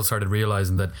people started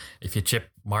realizing that if you chip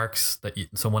marks that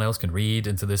someone else can read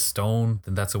into this stone,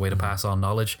 then that's a way to pass on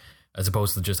knowledge, as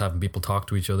opposed to just having people talk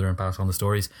to each other and pass on the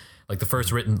stories. Like the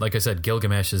first written, like I said,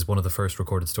 Gilgamesh is one of the first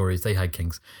recorded stories. They had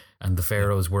kings, and the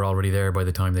pharaohs were already there by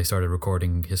the time they started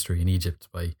recording history in Egypt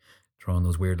by drawing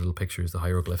those weird little pictures, the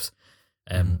hieroglyphs.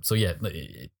 So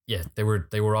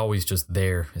they were always just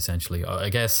there essentially, I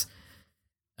guess.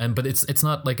 But it's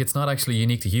not actually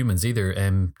unique to humans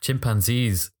either.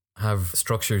 Chimpanzees have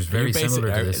structures very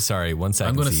similar to this. Sorry, 1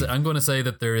 second. I'm going to say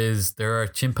that there are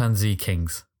chimpanzee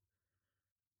kings.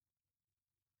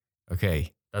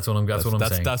 Okay. That's what I'm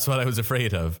saying. That's what I was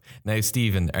afraid of. Now,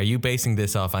 Stephen, are you basing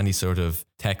this off any sort of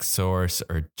text source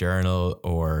or journal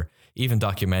or even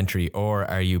documentary, or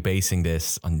are you basing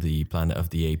this on the Planet of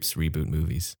the Apes reboot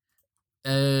movies?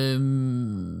 I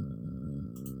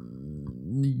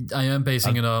am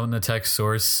basing it on a text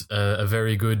source, a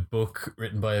very good book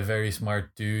written by a very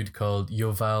smart dude called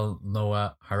Yuval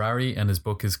Noah Harari, and his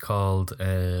book is called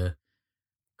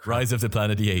Rise of the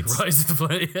Planet of the Apes. Rise of the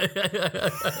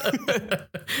Planet.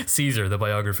 Caesar, the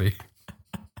biography.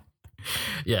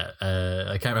 Yeah,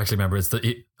 I can't actually remember.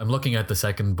 I'm looking at the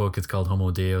second book. It's called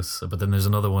Homo Deus, but then there's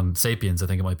another one, Sapiens, I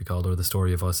think it might be called, or The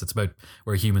Story of Us. It's about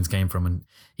where humans came from, and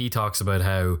he talks about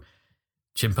how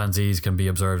chimpanzees can be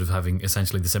observed as having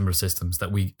essentially the similar systems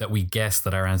that we guess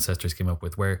that our ancestors came up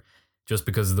with, where just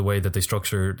because of the way that they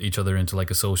structure each other into like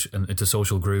into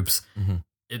social groups,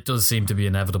 it does seem to be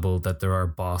inevitable that there are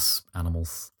boss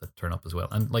animals that turn up as well.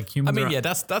 And like humans, I mean,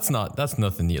 that's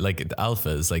nothing new. Like the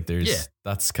alphas, like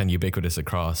that's kind of ubiquitous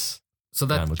across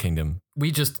the animal kingdom.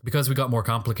 Because we got more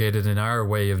complicated in our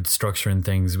way of structuring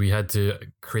things, we had to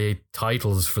create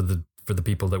titles for the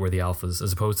people that were the alphas,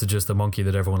 as opposed to just the monkey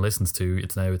that everyone listens to.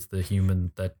 It's the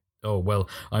human that, oh, well,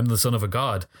 I'm the son of a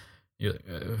god.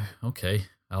 Okay,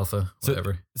 alpha,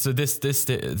 whatever. So this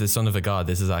the son of a god,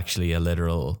 this is actually a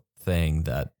literal thing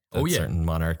that certain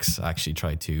monarchs actually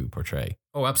tried to portray.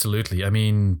 Oh, absolutely. I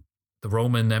mean, the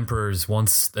Roman emperors,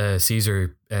 once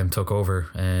Caesar took over,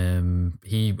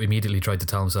 he immediately tried to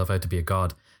tell himself out to be a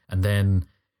god. And then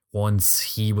once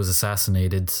he was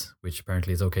assassinated, which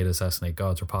apparently is okay to assassinate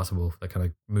gods, or possible, that kind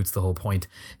of moots the whole point.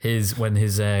 When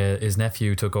his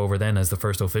nephew took over then as the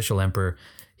first official emperor,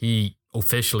 he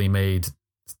officially made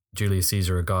Julius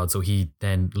Caesar a god. So he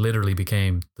then literally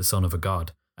became the son of a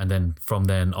god. And then from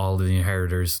then, all the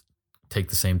inheritors take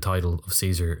the same title of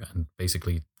Caesar and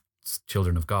basically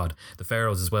children of God. The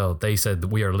pharaohs as well, they said that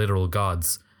we are literal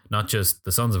gods, not just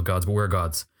the sons of gods, but we're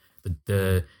gods.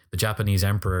 The Japanese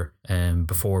emperor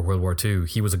before World War II,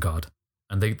 he was a god.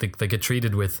 And they get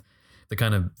treated with the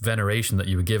kind of veneration that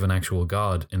you would give an actual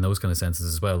god in those kind of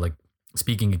senses as well. Like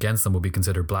speaking against them would be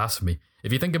considered blasphemy.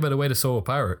 If you think about a way to sow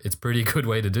power, it's a pretty good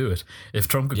way to do it. If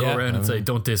Trump could go around and say,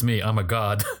 don't diss me, I'm a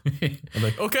god. I'm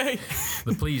like, okay.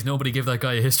 But please, nobody give that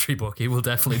guy a history book. He will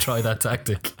definitely try that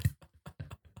tactic.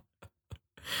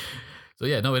 So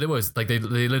yeah, no, it was like they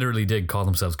literally did call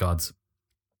themselves gods.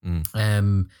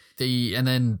 And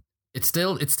then it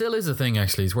still is a thing,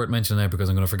 actually. It's worth mentioning now because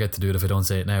I'm going to forget to do it if I don't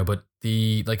say it now. But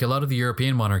a lot of the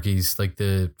European monarchies, like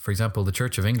for example, the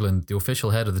Church of England, the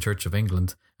official head of the Church of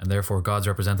England, and therefore God's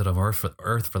representative on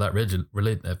earth for that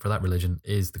religion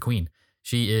is the Queen.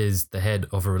 She is the head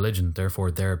of a religion,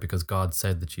 therefore there because God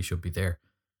said that she should be there.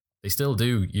 They still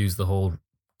do use the whole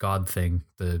God thing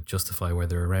to justify why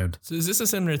they're around. So is this a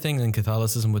similar thing in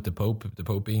Catholicism with the Pope? The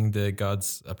Pope being the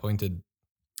God's appointed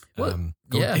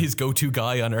his go-to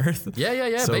guy on earth.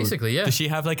 Yeah. So basically, yeah. Does she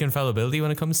have like infallibility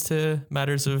when it comes to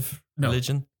matters of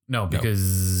religion? No,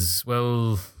 because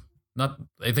not.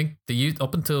 I think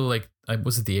up until like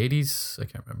was it the 80s? I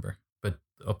can't remember, but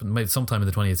sometime in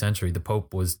the 20th century, the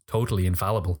Pope was totally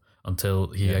infallible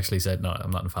until he actually said, "No,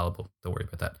 I'm not infallible. Don't worry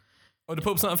about that." Oh, the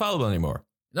Pope's not infallible anymore.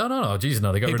 No. Jesus,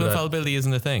 no. They got rid of that. Infallibility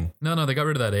isn't a thing. No, they got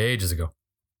rid of that ages ago.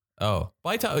 Oh, but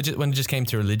I thought when it just came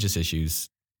to religious issues,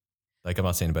 like I'm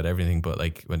not saying about everything, but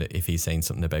like if he's saying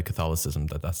something about Catholicism,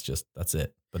 that's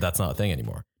it. But that's not a thing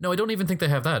anymore. No, I don't even think they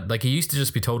have that. Like he used to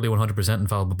just be totally 100%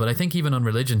 infallible. But I think even on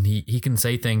religion, he can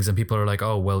say things and people are like,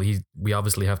 oh, well, we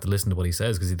obviously have to listen to what he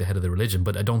says because he's the head of the religion.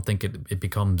 But I don't think it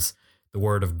becomes the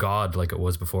word of God like it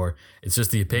was before. It's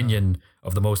just the opinion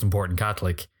of the most important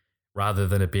Catholic rather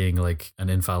than it being like an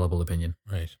infallible opinion.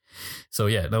 Right. So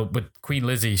yeah, no, but Queen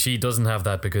Lizzie, she doesn't have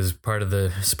that because part of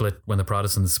the split when the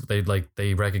Protestants,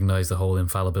 they recognize the whole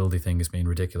infallibility thing as being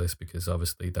ridiculous because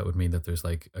obviously that would mean that there's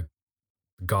like a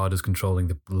God is controlling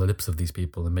the lips of these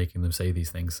people and making them say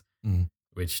these things,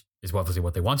 which is obviously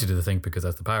what they want you to think because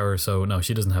that's the power. So no,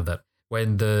 she doesn't have that.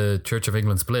 When the Church of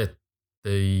England split,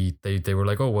 they were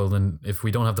like, oh, well, then if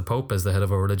we don't have the Pope as the head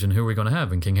of our religion, who are we going to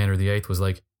have? And King Henry VIII was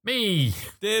like, me.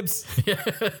 Dibs. Yeah.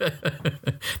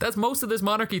 That's most of this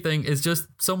monarchy thing is just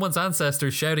someone's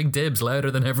ancestors shouting dibs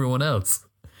louder than everyone else.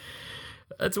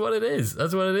 That's what it is.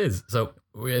 So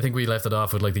I think we left it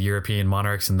off with like the European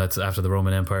monarchs, and that's after the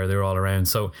Roman Empire. They were all around.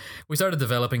 So we started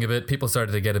developing a bit. People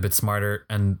started to get a bit smarter,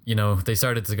 and they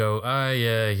started to go,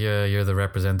 yeah, you're the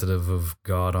representative of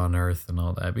God on earth and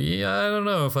all that. But yeah, I don't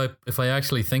know if I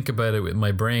actually think about it with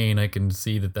my brain, I can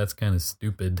see that that's kind of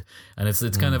stupid. And it's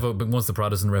kind of but once the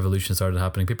Protestant Revolution started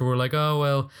happening, people were like, oh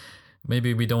well,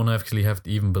 maybe we don't actually have to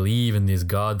even believe in this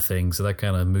God thing, so that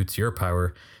kind of moots your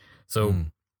power. So.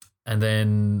 And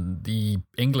then the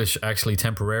English actually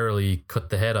temporarily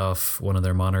cut the head off one of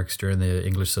their monarchs during the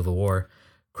English Civil War.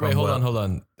 Cromwell.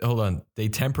 Wait, hold on. They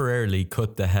temporarily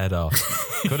cut the head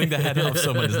off. Cutting the head off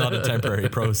someone is not a temporary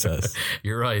process.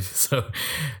 You're right. So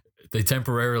they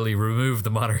temporarily removed the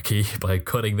monarchy by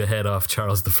cutting the head off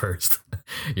Charles I.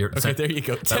 Okay, there you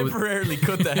go. Temporarily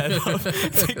cut the head off.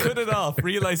 They cut it off,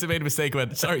 realized they made a mistake,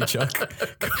 went, sorry, Chuck.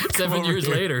 7 years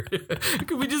later.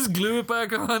 Could we just glue it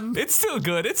back on? It's still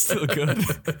good. It's just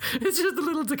a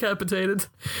little decapitated.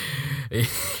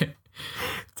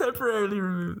 Temporarily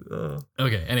removed. Oh.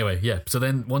 Okay, anyway, yeah. So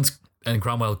then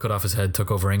Cromwell cut off his head,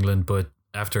 took over England, but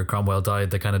after Cromwell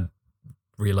died, they kind of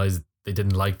realized they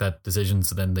didn't like that decision,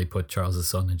 so then they put Charles'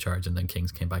 son in charge, and then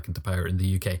kings came back into power in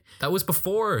the UK. That was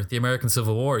before the American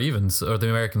Civil War, not even the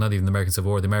American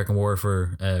Civil War, the American War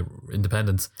for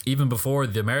Independence. Even before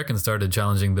the Americans started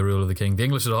challenging the rule of the king, the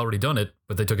English had already done it,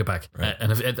 but they took it back. Right.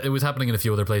 And it was happening in a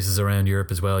few other places around Europe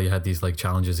as well. You had these like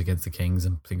challenges against the kings,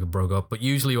 and things broke up. But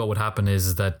usually what would happen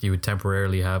is that you would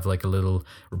temporarily have like a little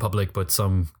republic, but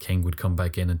some king would come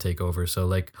back in and take over. So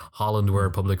like Holland were a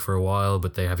republic for a while,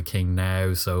 but they have a king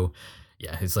now. So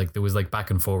yeah, it's like there was like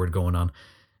back and forward going on.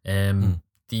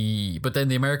 But then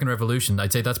the American Revolution,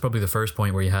 I'd say that's probably the first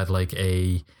point where you had like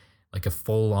a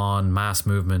full on mass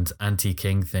movement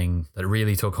anti-king thing that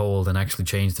really took hold and actually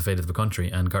changed the fate of the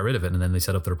country and got rid of it. And then they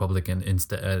set up the Republic in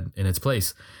its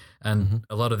place. And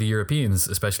a lot of the Europeans,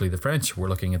 especially the French, were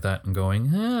looking at that and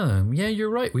going, yeah,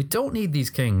 you're right. We don't need these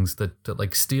kings that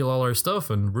like steal all our stuff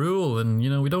and rule, and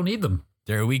we don't need them.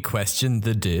 Dare we question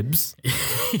the dibs?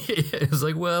 It was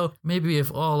like, well, maybe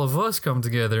if all of us come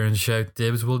together and shout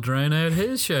dibs, we'll drown out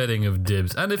his shouting of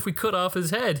dibs. And if we cut off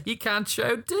his head, he can't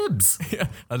shout dibs. Yeah,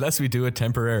 unless we do it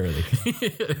temporarily.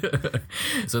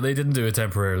 So they didn't do it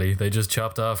temporarily. They just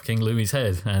chopped off King Louis's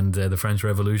head, and the French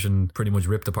Revolution pretty much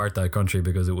ripped apart that country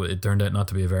because it turned out not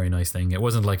to be a very nice thing. It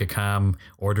wasn't like a calm,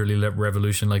 orderly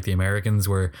revolution like the Americans,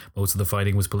 where most of the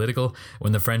fighting was political.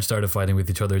 When the French started fighting with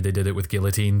each other, they did it with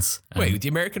guillotines. Wait, the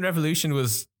American Revolution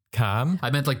was calm?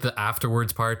 I meant like the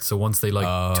afterwards part. So once they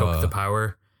took the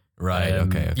power, right?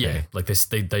 Okay. Yeah, like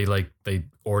they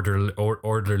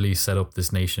orderly set up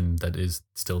this nation that is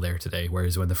still there today.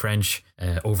 Whereas when the French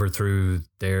overthrew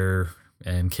their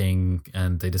king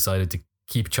and they decided to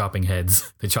keep chopping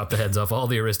heads, they chopped the heads off all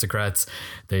the aristocrats.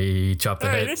 They chopped the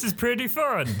head. This is pretty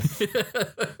fun.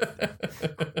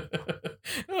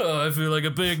 Oh, I feel like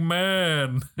a big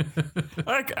man.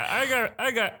 I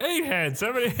got 8 heads.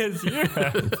 How many heads do you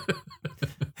have?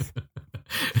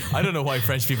 I don't know why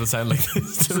French people sound like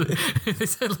this. They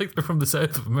sound like they're from the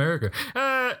south of America.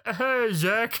 Hey,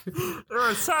 Jacques.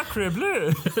 Sacre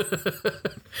bleu.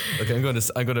 Okay, I'm going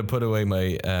to put away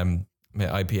my my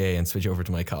IPA and switch over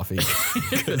to my coffee.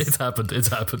 It's happened.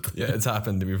 Yeah, it's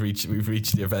happened. We've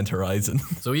reached the event horizon.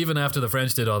 So even after the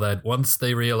French did all that, once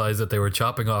they realized that they were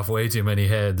chopping off way too many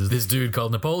heads, this dude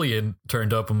called Napoleon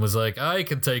turned up and was like, I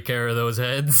can take care of those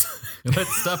heads.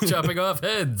 Let's stop chopping off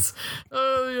heads.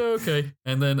 Oh, yeah, okay.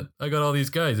 And then I got all these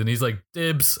guys and he's like,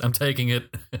 dibs, I'm taking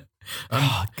it.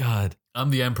 Oh, God. I'm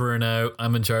the emperor now.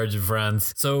 I'm in charge of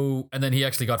France. So, and then he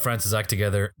actually got France's act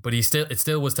together, but it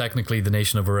still was technically the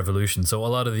nation of a revolution. So a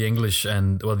lot of the English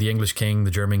the English king,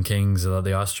 the German kings,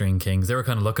 the Austrian kings, they were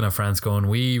kind of looking at France going,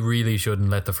 we really shouldn't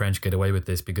let the French get away with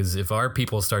this, because if our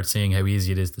people start seeing how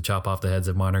easy it is to chop off the heads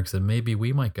of monarchs, then maybe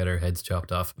we might get our heads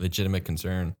chopped off. Legitimate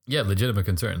concern. Yeah, legitimate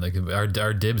concern. Like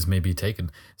our dibs may be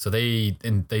taken. So they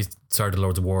started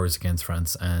loads of wars against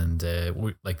France, and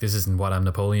this isn't what I'm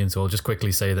Napoleon, so I'll just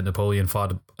quickly say that Napoleon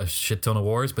fought a shit ton of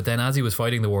wars, but then as he was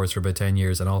fighting the wars for about 10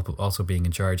 years and also being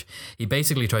in charge, he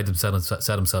basically tried to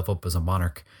set himself up as a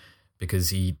monarch,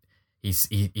 because he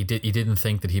didn't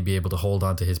think that he'd be able to hold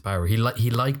on to his power. He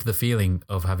liked the feeling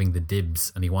of having the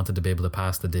dibs, and he wanted to be able to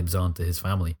pass the dibs on to his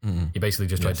family. Mm-hmm. He basically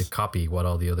just tried to copy what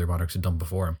all the other monarchs had done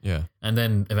before him. Yeah. And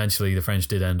then eventually the French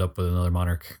did end up with another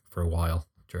monarch for a while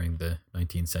during the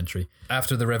 19th century.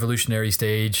 After the revolutionary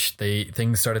stage,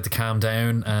 things started to calm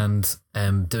down,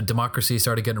 and democracy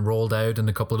started getting rolled out in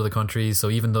a couple of the countries. So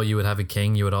even though you would have a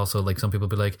king, you would also, like, some people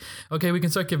be like, okay, we can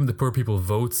start giving the poor people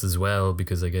votes as well,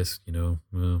 because I guess,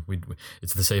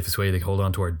 it's the safest way to hold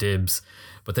on to our dibs.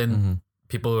 But then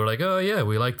people were like, oh yeah,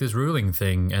 we like this ruling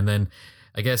thing. And then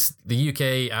I guess the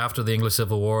UK, after the English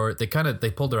Civil War, they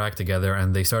pulled their act together,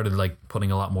 and they started like putting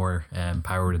a lot more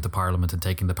power into Parliament and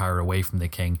taking the power away from the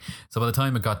king. So by the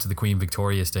time it got to the Queen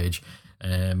Victoria stage,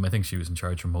 I think she was in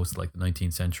charge for most of like the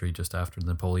 19th century, just after the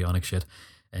Napoleonic shit.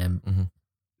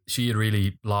 She had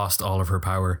really lost all of her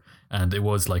power, and it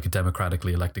was like a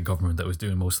democratically elected government that was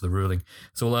doing most of the ruling.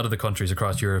 So a lot of the countries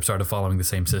across Europe started following the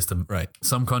same system. Right.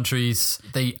 Some countries,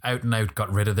 they out and out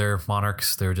got rid of their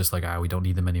monarchs. They were just like, we don't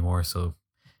need them anymore. So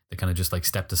they kind of just like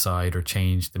stepped aside or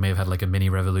changed. They may have had like a mini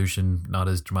revolution, not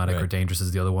as dramatic or dangerous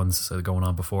as the other ones going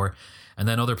on before. And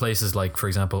then other places, like for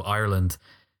example, Ireland,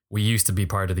 we used to be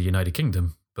part of the United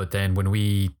Kingdom, but then when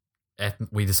we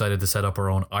decided to set up our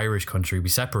own Irish country, we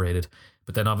separated.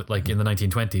 But then, like in the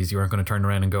 1920s, you weren't going to turn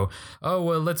around and go, oh,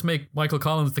 well, let's make Michael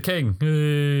Collins the king.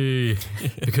 Hey.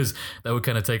 Because that would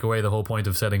kind of take away the whole point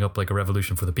of setting up like a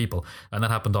revolution for the people. And that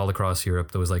happened all across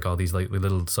Europe. There was like all these like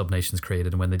little sub-nations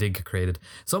created. And when they did get created,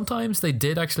 sometimes they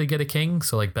did actually get a king.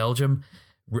 So like Belgium,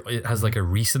 it has like a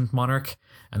recent monarch.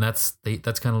 And that's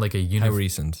kind of like a how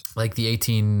recent? Like the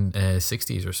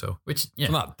 1860s or so. Which, yeah.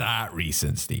 It's not that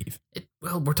recent, Steve.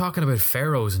 Well, we're talking about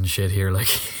pharaohs and shit here. Like,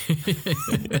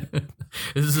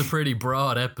 this is a pretty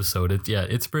broad episode.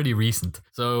 It's pretty recent.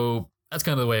 So that's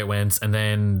kind of the way it went. And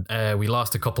then we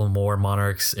lost a couple more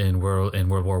monarchs in World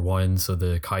War I. So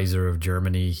the Kaiser of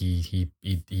Germany, he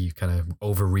kind of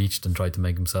overreached and tried to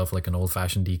make himself like an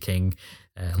old-fashioned king.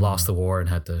 Lost the war and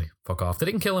had to fuck off. They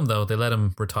didn't kill him though. They let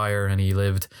him retire, and he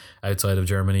lived outside of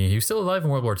Germany. He was still alive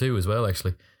in World War II as well,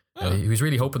 actually. He was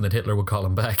really hoping that Hitler would call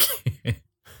him back.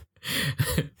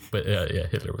 But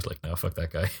Hitler was like, no, fuck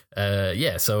that guy.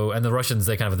 So, and the Russians,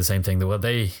 they kind of had the same thing.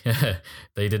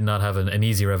 They did not have an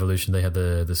easy revolution. They had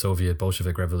the Soviet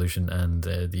Bolshevik revolution, and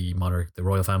the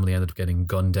royal family ended up getting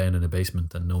gunned down in a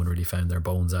basement, and no one really found their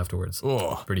bones afterwards.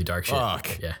 Oh, pretty dark shit.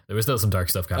 Fuck. Yeah, there was still some dark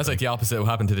stuff happening. That's like the opposite of what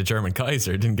happened to the German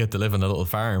Kaiser. Didn't get to live on a little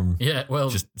farm. Yeah, well,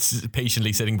 just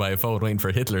patiently sitting by a phone waiting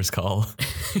for Hitler's call.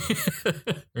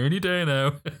 Any day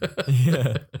now.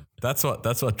 Yeah, that's what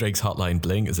Drake's Hotline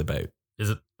Bling is about. Is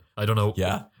it? I don't know.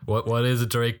 Yeah. What is a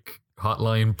Drake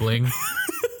Hotline Bling?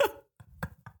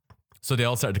 So they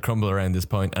all started to crumble around this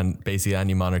point, and basically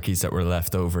any monarchies that were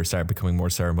left over started becoming more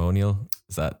ceremonial.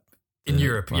 Is that in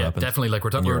Europe? Yeah, happened? Definitely. Like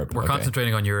we're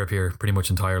concentrating on Europe here pretty much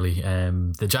entirely.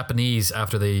 The Japanese,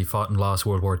 after they fought and lost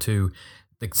World War II,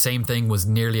 the same thing was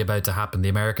nearly about to happen. The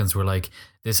Americans were like,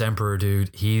 this emperor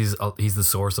dude, he's the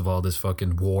source of all this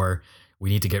fucking war. We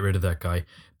need to get rid of that guy.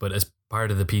 But as part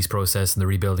of the peace process and the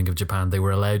rebuilding of Japan, they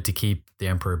were allowed to keep the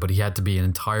emperor, but he had to be an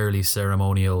entirely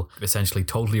ceremonial, essentially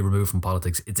totally removed from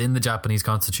politics. It's in the Japanese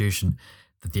constitution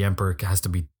that the emperor has to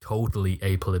be totally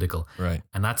apolitical. Right.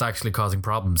 And that's actually causing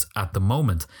problems at the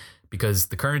moment, because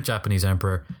the current Japanese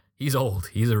emperor, he's old.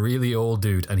 He's a really old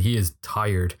dude, and he is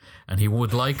tired, and he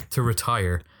would like to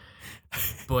retire,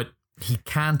 but he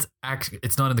can't actually.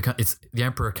 It's not in the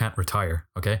emperor can't retire.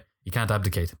 Okay. He can't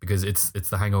abdicate because it's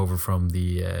the hangover from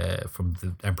the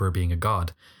emperor being a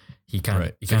god. He can't.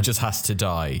 Right. He just has to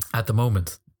die at the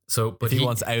moment. So, but if he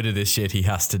wants out of this shit, he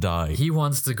has to die. He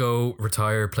wants to go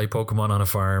retire, play Pokemon on a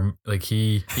farm. Like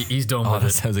he's done with that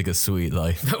it. sounds like a sweet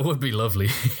life. That would be lovely.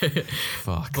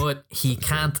 Fuck. But he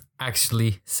can't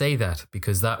actually say that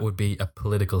because that would be a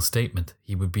political statement.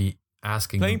 He would be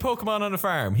asking playing Pokemon on a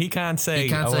farm. He can't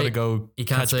say, I want to go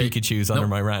catch Pikachus under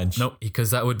my ranch. No,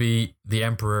 because that would be the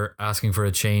emperor asking for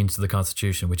a change to the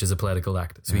constitution, which is a political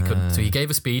act. So he couldn't. So he gave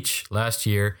a speech last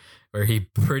year where he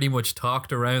pretty much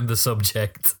talked around the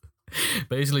subject.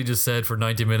 Basically just said for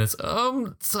 90 minutes,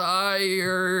 I'm tired.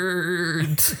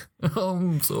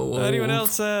 I'm so old. Anyone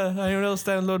else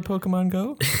download Pokemon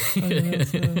Go?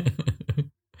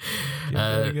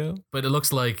 But it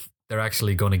looks like they're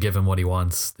actually going to give him what he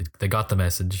wants. They got the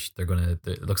message.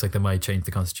 It looks like they might change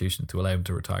the constitution to allow him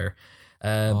to retire.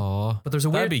 But there's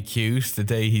that'd be cute. The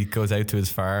day he goes out to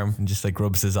his farm and just like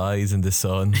rubs his eyes in the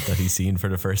sun that he's seen for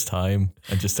the first time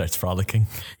and just starts frolicking.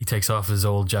 He takes off his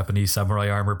old Japanese samurai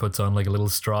armor, puts on like a little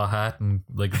straw hat and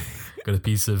like got a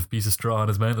piece of straw on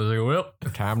his mouth. He's like, well,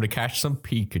 time to catch some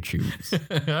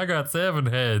Pikachus. I got 7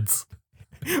 heads.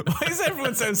 Why does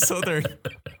everyone sound southern?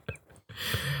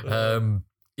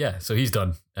 Yeah, so he's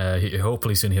done.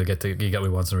 Hopefully soon he'll get what he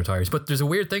wants and retires. But there's a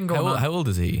weird thing going on. How old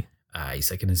is he?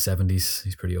 He's like in his 70s.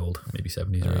 He's pretty old, maybe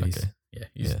 70s or 80s. Okay.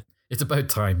 Yeah, it's about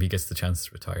time he gets the chance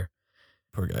to retire.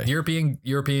 Poor guy.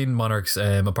 European monarchs,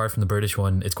 apart from the British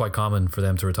one, it's quite common for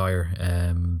them to retire.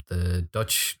 The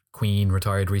Dutch queen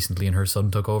retired recently, and her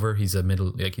son took over. He's he's in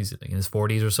his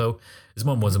 40s or so. His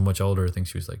mum wasn't much older. I think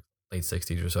she was like late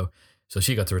 60s or so. So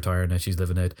she got to retire. Now she's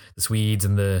living out. The Swedes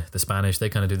and the Spanish, they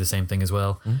kind of do the same thing as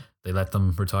well. Mm-hmm. They let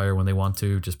them retire when they want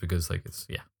to, just because like it's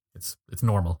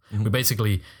normal. Mm-hmm. We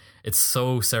basically. It's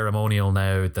so ceremonial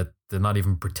now that they're not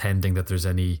even pretending that there's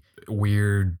any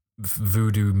weird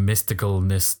voodoo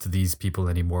mysticalness to these people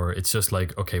anymore. It's just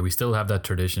like, okay, we still have that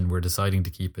tradition. We're deciding to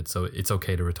keep it. So it's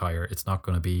okay to retire. It's not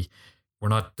going to be, we're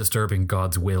not disturbing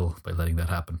God's will by letting that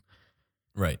happen.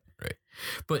 Right.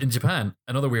 But in Japan,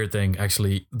 another weird thing,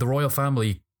 actually, the royal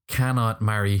family cannot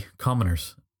marry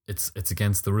commoners. It's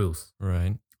against the rules.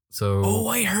 Right. So,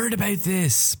 I heard about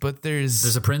this, but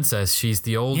there's a princess. She's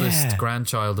the oldest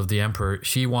grandchild of the emperor.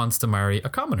 She wants to marry a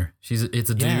commoner. It's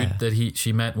a dude that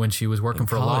she met when she was working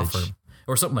for a law firm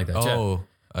or something like that. Oh,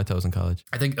 I thought it was in college.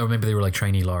 I think, or maybe they were like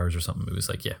trainee lawyers or something. It was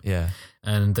like, yeah.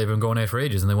 And they've been going out for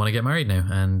ages, and they want to get married now.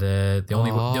 And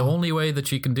the only way that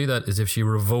she can do that is if she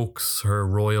revokes her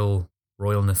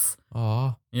royalness.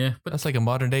 Oh, yeah, but that's like a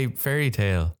modern day fairy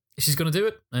tale. She's going to do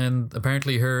it, and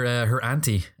apparently her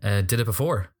auntie did it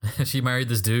before. She married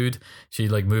this dude. She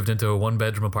like moved into a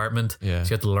 1-bedroom apartment. Yeah.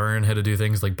 She had to learn how to do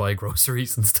things like buy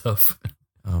groceries and stuff.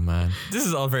 Oh man, this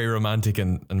is all very romantic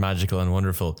and magical and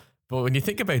wonderful. But when you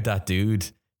think about that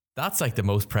dude, that's like the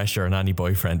most pressure on any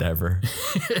boyfriend ever.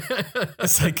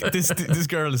 It's like this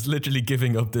girl is literally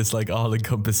giving up this like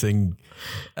all-encompassing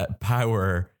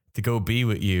power to go be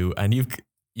with you, and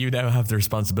you now have the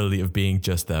responsibility of being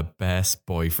just the best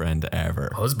boyfriend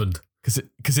ever. Husband.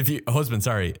 Because if you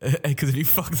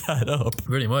fuck that up.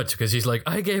 Pretty much, because she's like,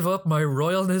 I gave up my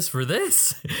royalness for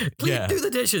this. Please do the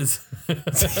dishes.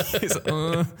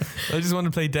 I just want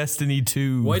to play Destiny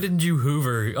 2. Why didn't you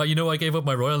hoover? Oh, I gave up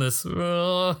my royalness.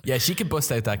 Yeah, she can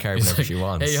bust out that card whenever she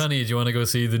wants. Hey honey, do you want to go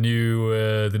see the new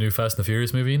Fast and the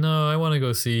Furious movie? No, I want to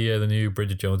go see the new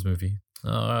Bridget Jones movie.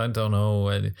 Oh, I don't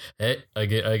know. Hey, I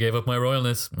gave up my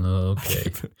royalness.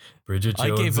 Okay. Bridget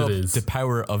Jones I gave up is. The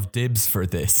power of dibs for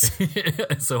this.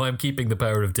 So I'm keeping the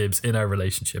power of dibs in our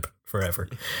relationship forever.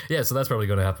 Yeah, so that's probably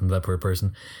going to happen to that poor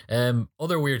person.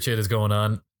 Other weird shit is going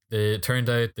on. It turned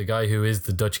out the guy who is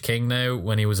the Dutch king now,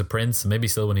 when he was a prince, maybe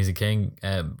still when he's a king,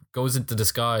 goes into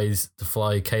disguise to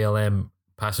fly KLM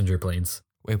passenger planes.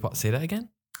 Wait, what? Say that again?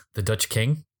 The Dutch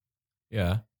king?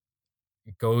 Yeah.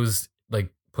 Goes,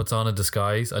 puts on a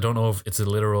disguise. I don't know if it's a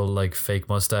literal fake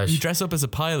mustache. You dress up as a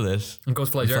pilot and goes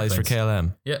flies for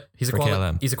KLM. Yeah, he's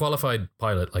a qualified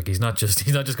pilot. He's not just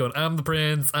going, I'm the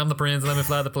prince, let me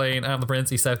fly the plane, I'm the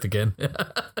prince. He's out again.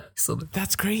 So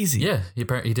that's crazy. Yeah, he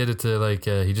did it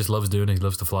to he just loves doing it. He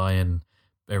loves to fly, and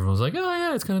everyone's like, oh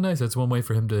yeah, it's kind of nice. That's one way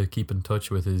for him to keep in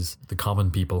touch with the common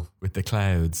people, with the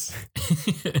clouds.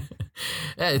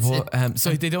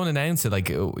 So they don't announce it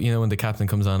when the captain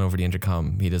comes on over the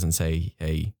intercom, he doesn't say,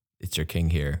 hey, it's your king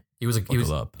here. He was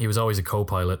always a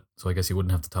co-pilot, so I guess he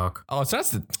wouldn't have to talk. Oh, so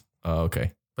that's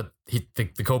okay. But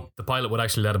the pilot would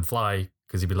actually let him fly,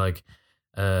 because he'd be like,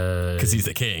 because he's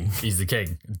the king. He's the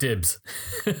king. Dibs.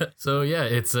 So yeah,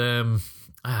 it's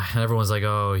and everyone's like,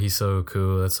 oh, he's so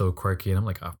cool, that's so quirky, and I'm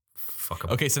like, oh, fuck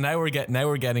him. Okay, so now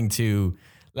we're getting to,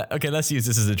 okay, let's use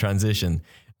this as a transition.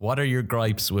 What are your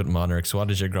gripes with monarchs? What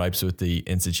is your gripes with the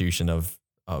institution of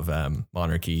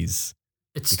monarchies?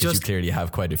 It's Because just you clearly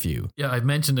have quite a few. yeah, I've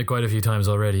mentioned it quite a few times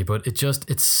already, but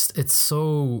it's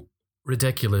so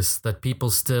ridiculous that people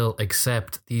still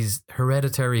accept these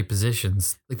hereditary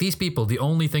positions. Like these people, the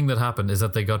only thing that happened is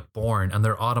that they got born and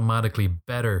they're automatically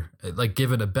better, like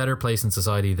given a better place in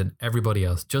society than everybody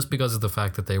else just because of the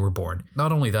fact that they were born.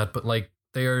 Not only that, but like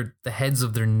they are the heads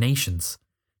of their nations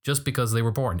just because they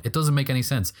were born. It doesn't make any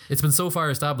sense. It's been so far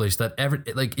established that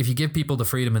if you give people the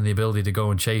freedom and the ability to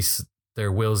go and chase their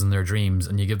wills and their dreams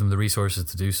and you give them the resources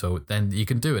to do so, then you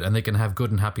can do it and they can have good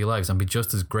and happy lives and be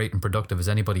just as great and productive as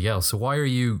anybody else. So why are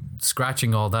you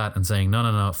scratching all that and saying,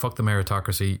 no, fuck the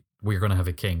meritocracy, we're going to have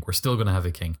a king. We're still going to have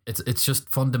a king. It's just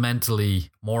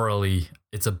fundamentally, morally,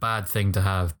 it's a bad thing to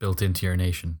have built into your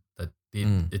nation. That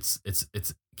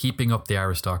it's keeping up the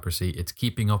aristocracy. It's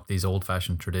keeping up these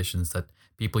old-fashioned traditions that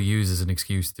people use as an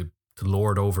excuse to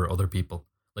lord over other people.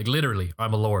 Like literally,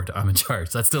 I'm a lord, I'm in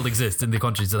charge. That still exists in the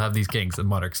countries that have these kings and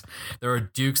monarchs. There are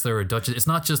dukes, there are duchesses. It's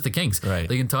not just the kings. Right.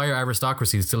 The entire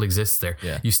aristocracy still exists there.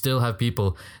 Yeah. You still have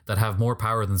people that have more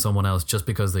power than someone else just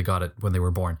because they got it when they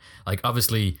were born. Like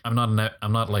obviously, I'm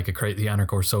not like a crazy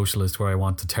anarcho-socialist where I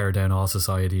want to tear down all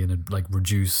society and like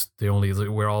reduce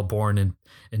we're all born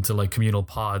into like communal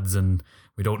pods and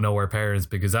we don't know our parents,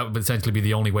 because that would essentially be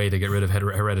the only way to get rid of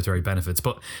hereditary benefits.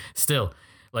 But still,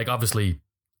 like obviously,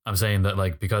 I'm saying that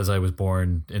like because I was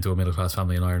born into a middle class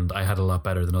family in Ireland, I had a lot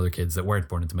better than other kids that weren't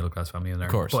born into middle class family in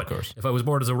Ireland. Of course. If I was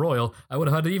born as a royal, I would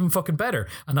have had it even fucking better.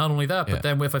 And not only that, but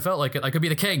then if I felt like it, I could be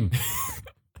the king.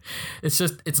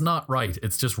 It's not right.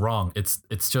 It's just wrong.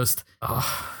 It's just,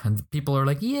 and people are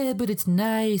like, yeah, but it's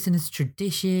nice and it's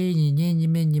tradition.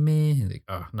 Like,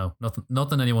 no,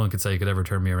 nothing anyone could say could ever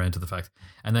turn me around to the fact.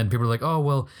 And then people are like, oh,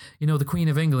 well, the Queen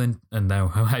of England, and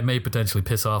now I may potentially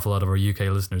piss off a lot of our UK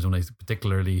listeners when I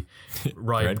particularly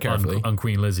ride on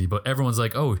Queen Lizzie, but everyone's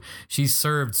like, oh, she's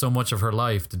served so much of her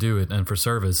life to do it and for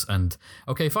service. And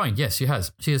okay, fine. Yes, she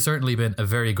has. She has certainly been a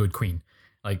very good queen.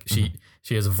 Like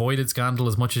she has avoided scandal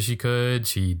as much as she could.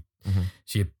 She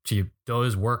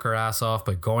does work her ass off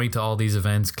by going to all these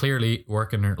events. Clearly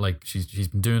working her, like she's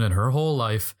been doing it her whole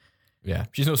life. Yeah,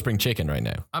 she's no spring chicken right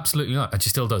now. Absolutely not, and she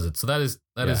still does it. So that is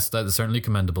certainly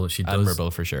commendable. She does,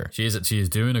 admirable for sure. She is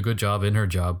doing a good job in her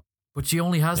job, but she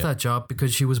only has that job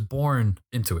because she was born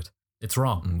into it. It's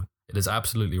wrong. It is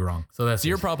absolutely wrong. So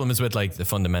your problem is with like the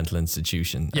fundamental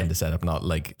institution and the setup, not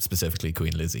like specifically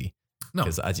Queen Lizzie. No,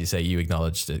 because as you say, you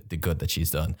acknowledge the good that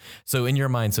she's done. So in your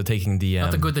mind, taking the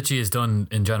not the good that she has done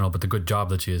in general, but the good job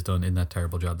that she has done in that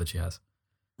terrible job that she has.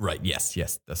 Right. Yes.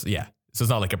 So it's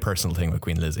not like a personal thing with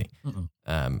Queen Lizzie,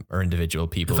 or individual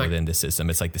people within the system.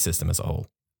 It's like the system as a whole.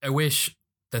 I wish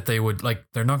that they would, like,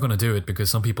 they're not going to do it because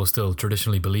some people still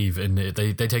traditionally believe in it.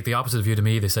 They take the opposite view to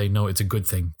me. They say, no, it's a good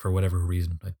thing for whatever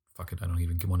reason. Fuck it, I don't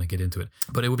even want to get into it.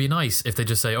 But it would be nice if they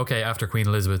just say, okay, after Queen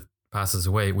Elizabeth passes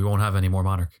away, we won't have any more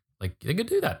monarch. Like, they could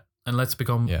do that and let's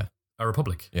become a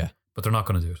republic. Yeah. But they're not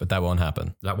going to do it. But that won't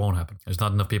happen. There's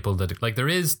not enough people that, like, there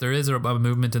is a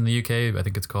movement in the UK. I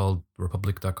think it's called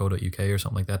republic.co.uk or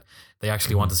something like that. They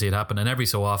actually want to see it happen. And every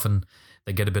so often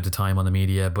they get a bit of time on the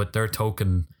media, but they're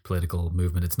token political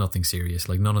movement. It's nothing serious.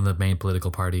 Like, none of the main political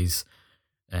parties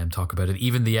talk about it.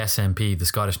 Even the SNP, the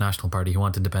Scottish National Party, who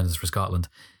want independence for Scotland,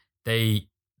 they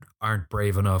aren't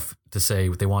brave enough to say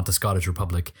they want a Scottish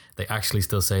Republic. They actually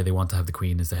still say they want to have the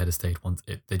Queen as the head of state.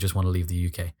 They just want to leave the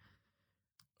UK.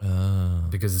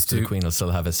 Because it's the Queen will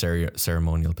still have a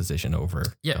ceremonial position over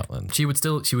Scotland. She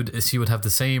would have the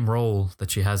same role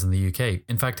that she has in the UK.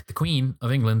 In fact, the Queen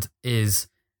of England is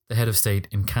the head of state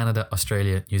in Canada,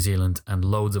 Australia, New Zealand, and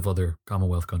loads of other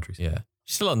Commonwealth countries. Yeah,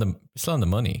 she's still on the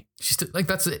money. She's still, like,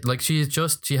 that's it. Like, she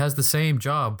has the same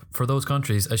job for those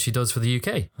countries as she does for the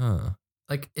UK. Huh.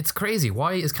 Like, it's crazy.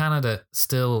 Why is Canada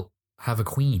still have a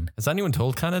queen? Has anyone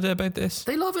told Canada about this?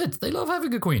 They love it. They love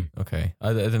having a queen. Okay.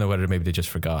 I don't know whether maybe they just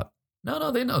forgot. No,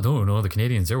 they know. No, the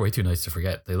Canadians, they're way too nice to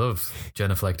forget. They love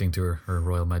genuflecting to her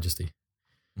Royal Majesty.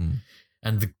 Mm.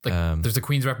 And there's a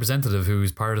Queen's representative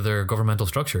who's part of their governmental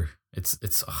structure. It's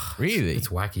really? It's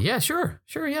wacky. Yeah, sure,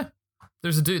 yeah.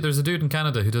 There's a dude in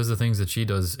Canada who does the things that she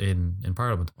does in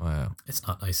Parliament. Wow. It's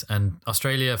not nice. And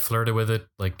Australia flirted with it,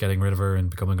 like getting rid of her and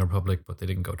becoming a republic, but they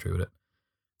didn't go through with it.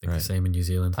 I think the same in New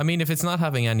Zealand. I mean, if it's not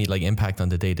having any like impact on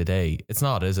the day to day, it's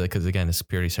not, is it? Because again, it's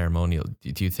purely ceremonial.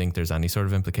 Do you think there's any sort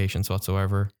of implications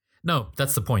whatsoever? No,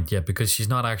 that's the point. Yeah, because she's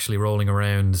not actually rolling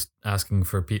around asking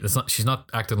for people. She's not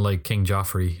acting like King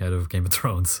Joffrey out of Game of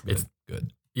Thrones. It's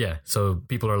good. Yeah, so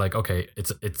people are like, okay,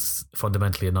 it's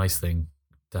fundamentally a nice thing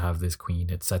to have this queen.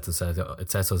 It sets us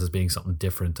as being something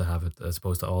different to have it, as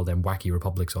opposed to all them wacky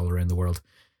republics all around the world.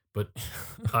 But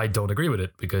I don't agree with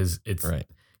it because it's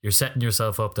you're setting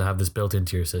yourself up to have this built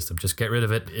into your system. Just get rid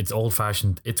of it. It's old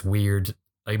fashioned. It's weird.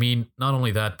 I mean, not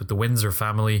only that, but the Windsor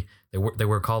family, they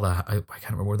were called I can't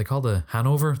remember, were they called the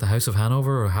Hanover, the House of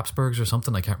Hanover or Habsburgs or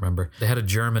something? I can't remember. They had a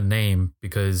German name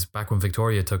because back when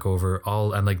Victoria took over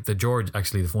and like the George,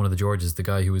 actually one of the Georges, the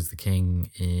guy who was the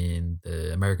king in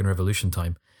the American Revolution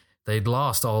time, they'd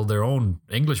lost all their own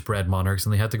English bred monarchs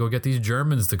and they had to go get these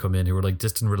Germans to come in who were like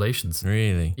distant relations.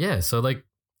 Really? Yeah, so like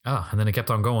and then it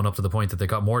kept on going up to the point that they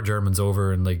got more Germans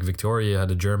over, and like Victoria had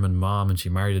a German mom and she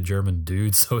married a German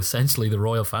dude. So essentially the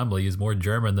royal family is more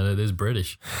German than it is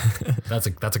British. That's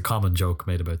a common joke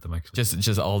made about them, actually.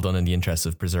 Just all done in the interest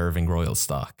of preserving royal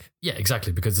stock. Yeah,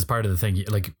 exactly, because it's part of the thing.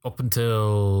 Like up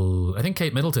until, I think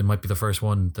Kate Middleton might be the first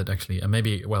one that actually, and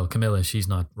maybe, well, Camilla, she's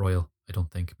not royal. I don't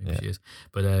think. Maybe she is.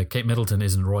 But Kate Middleton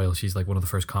isn't royal. She's like one of the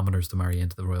first commoners to marry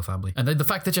into the royal family. And then the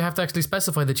fact that you have to actually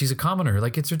specify that she's a commoner,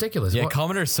 like, it's ridiculous. Yeah,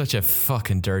 commoner is such a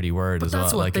fucking dirty word as well.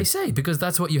 That's what they say, because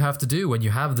that's what you have to do when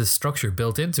you have this structure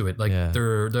built into it. Like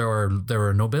there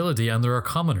are nobility and there are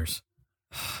commoners.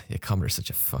 Yeah, commoner is such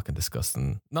a fucking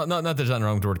disgusting. Not that there's nothing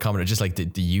wrong with the word commoner, just like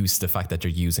the use, the fact that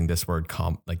they're using this word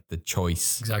like the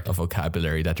choice of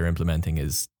vocabulary that they're implementing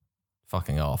is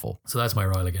fucking awful. So that's my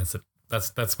rile against it.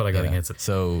 That's what I got against it.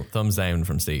 So thumbs down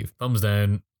from Steve. Thumbs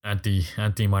down,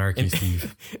 anti-monarchy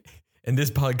Steve. In this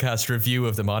podcast review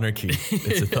of the monarchy,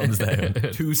 it's a thumbs down.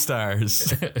 2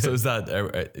 stars. So is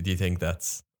that, do you think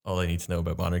that's all I need to know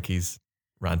about monarchies?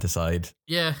 Rant aside.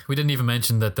 Yeah, we didn't even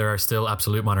mention that there are still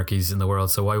absolute monarchies in the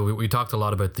world. So while we talked a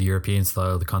lot about the European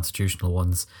style, the constitutional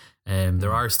ones,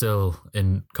 there are still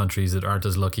in countries that aren't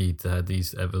as lucky to have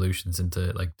these evolutions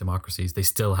into like democracies. They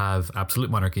still have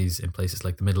absolute monarchies in places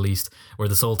like the Middle East, where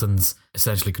the sultans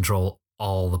essentially control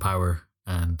all the power,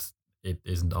 and it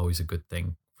isn't always a good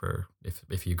thing. For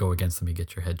if you go against them, you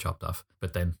get your head chopped off.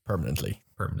 But then permanently,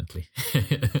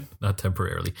 not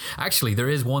temporarily. Actually, there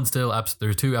is one still. There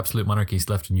are 2 absolute monarchies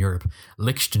left in Europe.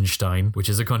 Liechtenstein, which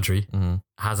is a country,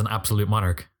 has an absolute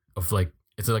monarch of like,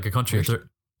 it's like a country of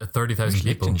 30,000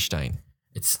 people. Liechtenstein.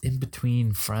 It's in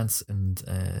between France and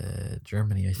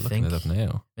Germany, I think. Looking it up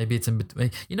now. Maybe it's in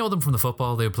between. You know them from the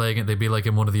football. They play again. They'd be like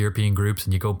in one of the European groups,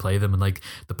 and you go play them, and like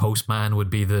the postman would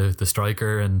be the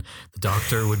striker, and the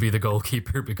doctor would be the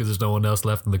goalkeeper because there's no one else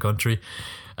left in the country.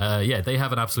 They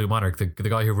have an absolute monarch. The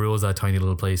guy who rules that tiny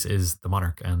little place is the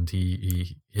monarch, and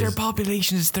their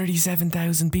population is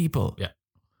 37,000 people. Yeah.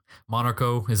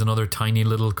 Monaco is another tiny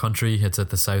little country. It's at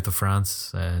the south of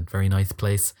France. Very nice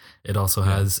place. It also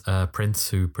has a prince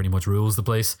who pretty much rules the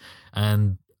place.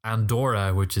 And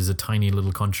Andorra, which is a tiny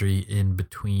little country in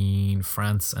between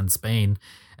France and Spain,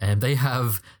 and they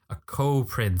have a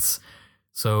co-prince.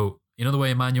 So, you know the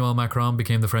way Emmanuel Macron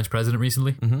became the French president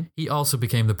recently? Mm-hmm. He also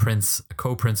became a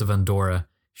co-prince of Andorra,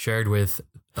 shared with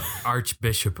the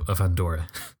Archbishop of Andorra.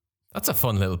 That's a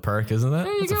fun little perk, isn't it?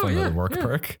 That's a fun little work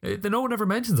perk. No one ever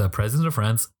mentions that. President of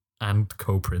France and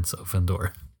co-prince of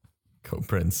Andorra.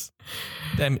 Co-prince.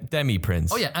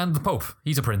 Demi-prince. Oh yeah, and the Pope.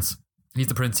 He's a prince. He's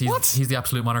the prince. He's the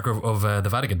absolute monarch of the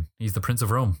Vatican. He's the Prince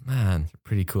of Rome. Man,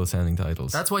 pretty cool sounding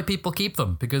titles. That's why people keep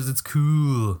them, because it's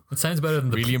cool. It sounds better than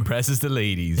really impresses the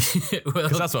ladies.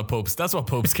 Because that's what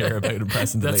popes care about,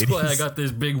 impressing the ladies. That's why I got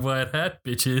this big white hat,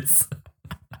 bitches.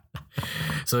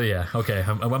 So yeah, okay,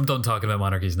 I'm done talking about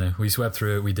monarchies now. We swept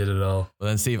through it, we did it all. Well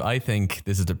then, Steve, I think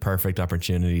this is the perfect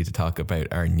opportunity to talk about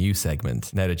our new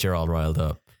segment, now that you're all riled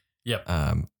up. Yep.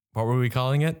 What were we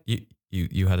calling it?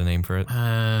 You had a name for it?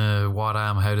 How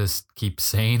to keep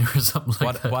sane or something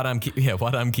like that. What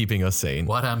I'm keeping us sane.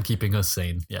 What I'm keeping us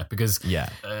sane. Yeah, because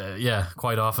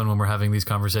quite often when we're having these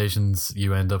conversations,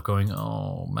 you end up going,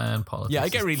 oh man, politics. Yeah, I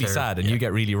get really sad and you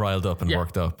get really riled up and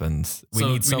worked up, and we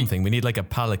need something. We need like a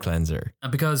palate cleanser.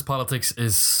 And because politics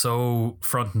is so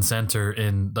front and center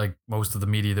in like most of the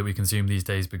media that we consume these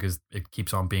days, because it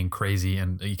keeps on being crazy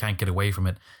and you can't get away from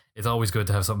it. It's always good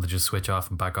to have something to just switch off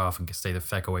and back off and stay the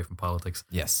feck away from politics.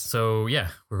 Yes. So yeah,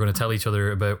 we're going to tell each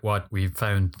other about what we've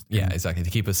found. Yeah, exactly. To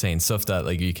keep us sane. Stuff that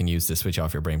like you can use to switch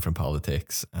off your brain from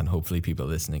politics, and hopefully people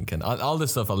listening can. All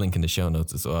this stuff I'll link in the show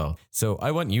notes as well. So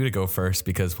I want you to go first,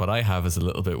 because what I have is a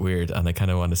little bit weird, and I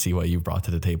kind of want to see what you brought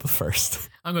to the table first.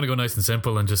 I'm going to go nice and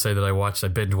simple and just say that I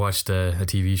binge watched a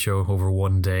TV show over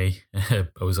one day.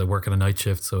 I was working a night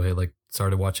shift, so I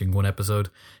started watching one episode.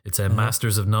 It's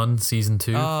Masters of None season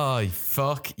 2. Oh,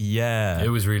 fuck yeah. It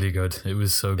was really good. It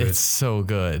was so good. It's so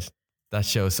good, that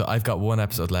show. So I've got one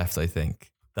episode left, I think.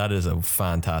 That is a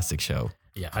fantastic show.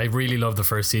 Yeah, I really loved the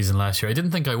first season last year. I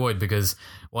didn't think I would, because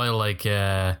while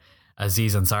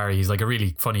Aziz Ansari, he's like a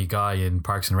really funny guy in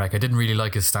Parks and Rec, I didn't really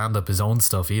like his stand-up, his own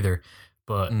stuff either.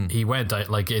 But he went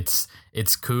like it's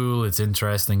cool, it's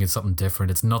interesting, it's something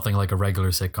different. It's nothing like a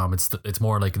regular sitcom. It's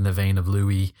more like in the vein of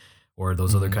Louis or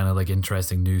those other kind of like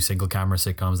interesting new single camera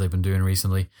sitcoms they've been doing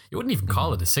recently. You wouldn't even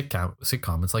call it a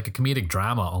sitcom. It's like a comedic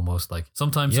drama almost. Like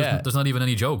sometimes there's not even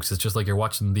any jokes. It's just like you're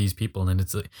watching these people, and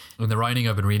it's in the writing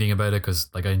I've been reading about it because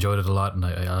like I enjoyed it a lot, and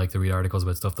I like to read articles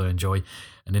about stuff that I enjoy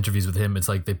and interviews with him. It's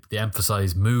like they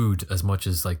emphasize mood as much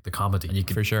as like the comedy. And you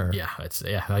can, for sure. Yeah,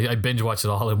 I binge watched it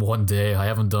all in one day. I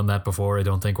haven't done that before. I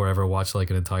don't think where I ever watched like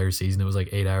an entire season. It was like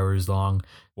 8 hours long.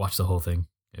 Watched the whole thing.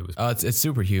 It was. It's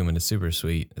super human. It's super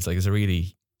sweet. It's a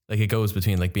really like it goes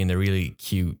between like being a really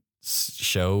cute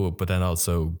show, but then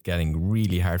also getting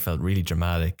really heartfelt, really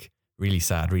dramatic, really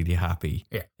sad, really happy.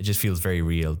 Yeah, it just feels very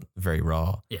real, very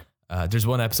raw. Yeah. There's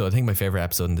one episode. I think my favorite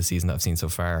episode in the season that I've seen so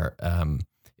far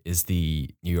is the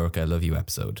New York I Love You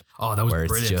episode. Oh, that was where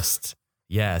brilliant.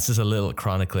 It's just a little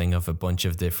chronicling of a bunch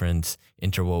of different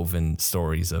interwoven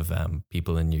stories of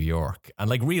people in New York, and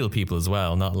like real people as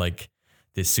well, not like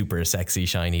this super sexy,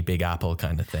 shiny Big Apple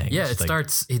kind of thing. Yeah, it's it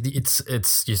starts.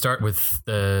 It's you start with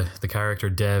the character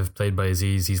Dev, played by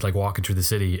Aziz. He's like walking through the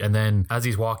city, and then as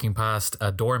he's walking past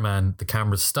a doorman, the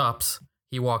camera stops.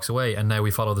 He walks away, and now we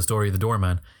follow the story of the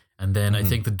doorman. And then I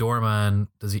think the doorman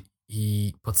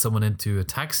he puts someone into a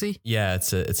taxi. Yeah,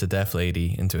 it's a deaf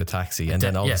lady into a taxi, and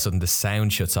then all of a sudden the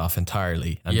sound shuts off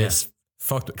entirely, and this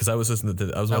fucked because I was listening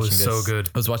to I was watching this. So good.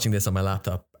 I was watching this on my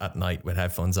laptop at night with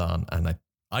headphones on, and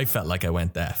I felt like I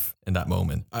went deaf in that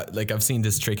moment. I've seen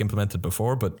this trick implemented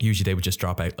before, but usually they would just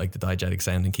drop out like the diegetic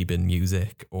sound and keep in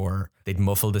music, or they'd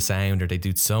muffle the sound, or they'd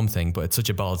do something. But it's such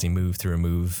a ballsy move to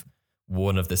remove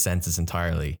one of the senses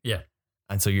entirely. Yeah.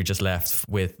 And so you're just left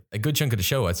with a good chunk of the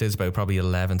show. I'd say it's about probably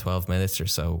 11, 12 minutes or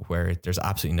so where there's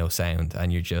absolutely no sound,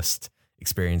 and you're just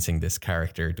experiencing this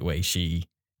character the way she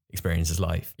experiences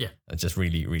life. Yeah, it's just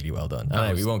really, really well done.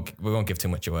 We won't give too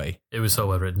much away. It was so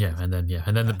well written.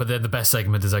 But then the best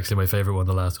segment is actually my favorite one,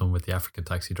 the last one with the African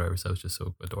taxi drivers. That was just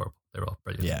so adorable. They're all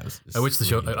brilliant. Yeah, I wish the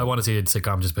really show. I want to see a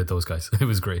sitcom just about those guys. It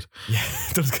was great. Yeah,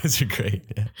 those guys are great.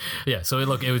 Yeah. So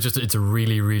it's a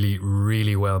really, really,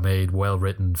 really well made, well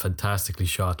written, fantastically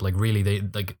shot. Like really, they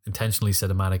like intentionally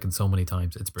cinematic in so many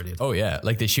times. It's brilliant. Oh yeah,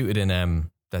 like they shoot it in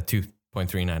that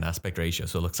 2.39 aspect ratio,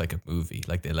 so it looks like a movie.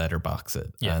 Like they letterbox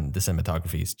it, and the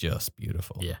cinematography is just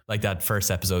beautiful. Yeah, like that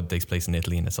first episode takes place in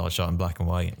Italy, and it's all shot in black and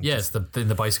white. Yeah, it's in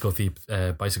the bicycle thief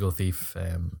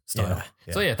style.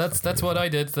 Yeah. So that's what I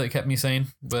did that kept me sane.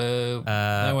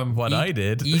 Now I'm I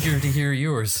did eager to hear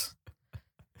yours.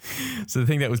 So the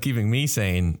thing that was keeping me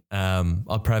sane,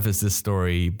 I'll preface this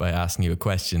story by asking you a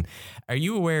question. Are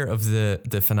you aware of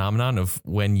the phenomenon of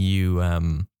when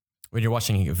you're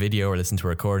watching a video or listen to a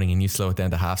recording and you slow it down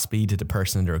to half speed, the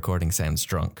person in the recording sounds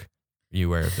drunk? Are you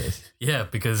aware of this? Yeah,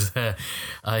 because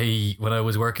when I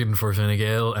was working for Fine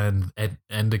Gael and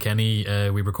Enda Kenny,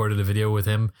 we recorded a video with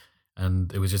him,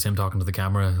 and it was just him talking to the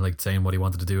camera, like saying what he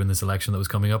wanted to do in this election that was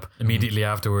coming up. Immediately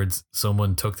afterwards,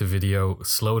 someone took the video,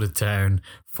 slowed it down,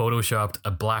 photoshopped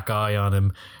a black eye on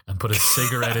him, and put a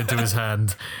cigarette into his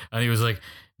hand, and he was like,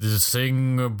 "The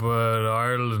thing about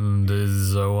Ireland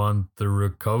is I want the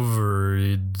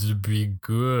recovery to be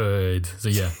good." So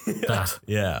yeah, that.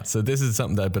 Yeah. So this is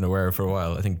something that I've been aware of for a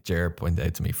while. I think Jer pointed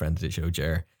out to me, friend of the show,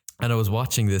 Jer. And I was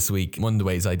watching this week. One of the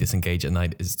ways I disengage at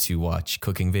night is to watch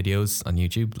cooking videos on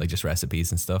YouTube, like just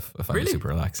recipes and stuff. I find it super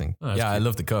relaxing. Oh, yeah, I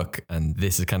love to cook. And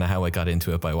this is kind of how I got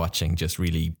into it, by watching just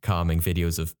really calming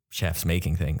videos of chefs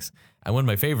making things. And one of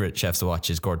my favorite chefs to watch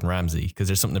is Gordon Ramsay, because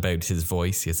there's something about his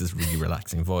voice. He has this really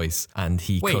relaxing voice, and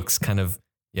he cooks kind of.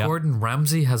 Yeah. Gordon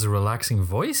Ramsay has a relaxing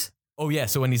voice? Oh yeah,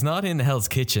 so when he's not in Hell's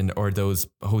Kitchen or those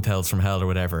hotels from hell or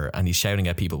whatever, and he's shouting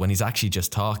at people, when he's actually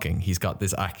just talking, he's got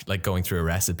this act like going through a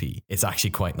recipe. It's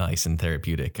actually quite nice and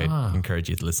therapeutic. I encourage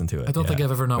you to listen to it. I don't think I've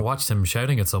ever not watched him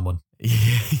shouting at someone.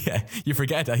 Yeah, you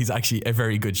forget that he's actually a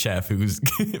very good chef who's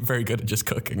very good at just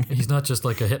cooking. He's not just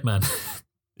like a hitman.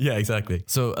 Yeah, exactly.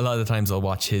 So a lot of the times I'll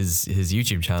watch his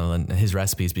YouTube channel and his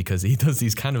recipes, because he does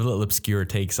these kind of little obscure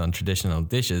takes on traditional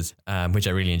dishes, which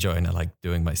I really enjoy and I like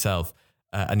doing myself.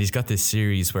 And he's got this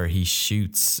series where he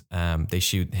shoots, they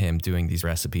shoot him doing these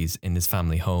recipes in his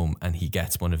family home, and he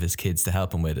gets one of his kids to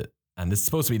help him with it. And it's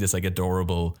supposed to be this like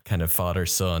adorable kind of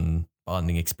father-son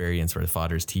bonding experience where the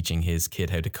father's teaching his kid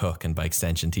how to cook, and by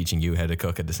extension teaching you how to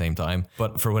cook at the same time.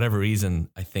 But for whatever reason,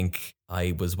 I think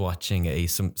I was watching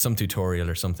some tutorial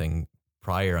or something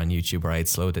prior on YouTube where I had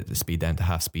slowed it the speed down to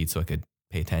half speed so I could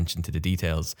pay attention to the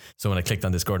details. So when I clicked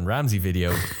on this Gordon Ramsay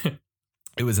video,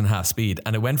 it was in half speed,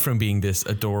 and it went from being this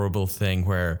adorable thing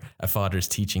where a father's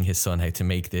teaching his son how to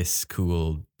make this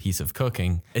cool piece of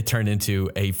cooking. It turned into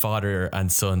a father and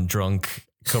son drunk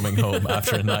coming home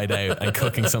after a night out and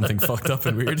cooking something fucked up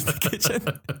and weird in the kitchen.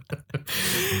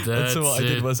 That's so what I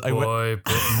did was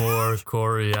put more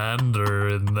coriander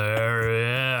in there.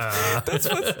 Yeah, that's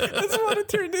what it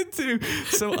turned into.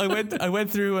 So I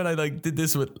went through and I like did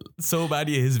this with so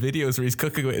many of his videos where he's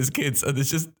cooking with his kids, and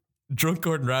it's just drunk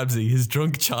Gordon Ramsay, his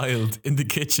drunk child in the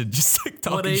kitchen, just like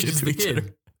talking What age shit is to the each kid?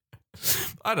 other.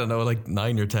 I don't know, like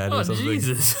 9 or 10 Oh, or something.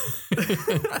 Jesus.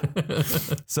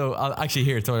 So I'll actually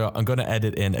I'm going to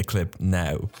edit in a clip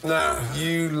now. Now,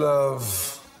 you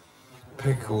love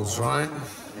pickles, right?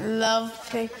 Love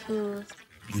pickles.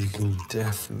 You can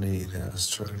definitely eat that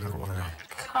straight away.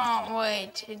 Can't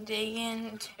wait to dig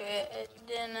into it at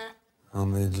dinner.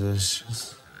 Aren't they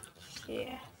delicious?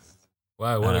 Yeah.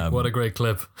 Wow, what a great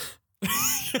clip.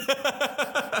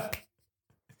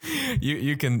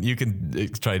 You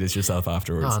can try this yourself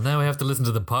afterwards. Oh, now I have to listen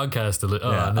to the podcast.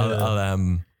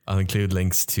 I'll include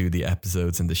links to the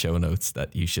episodes in the show notes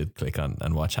that you should click on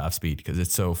and watch half speed because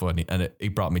it's so funny and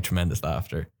it brought me tremendous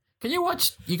laughter. You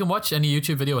can watch any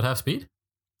YouTube video at half speed?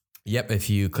 Yep, if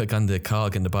you click on the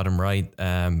cog in the bottom right,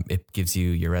 it gives you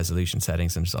your resolution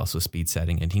settings, and there's also a speed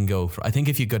setting. And you can go for, I think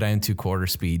if you go down to quarter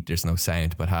speed, there's no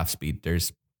sound, but half speed,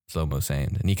 there's slow-mo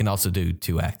sound. And you can also do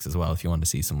 2x as well if you want to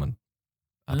see someone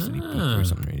absolutely beat through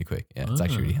something really quick. Yeah, it's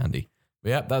actually really handy. But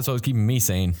yeah, that's what was keeping me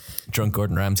sane. Drunk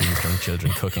Gordon Ramsay and drunk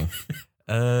children cooking.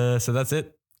 So that's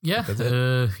it. Yeah, That's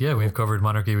it. yeah, we've covered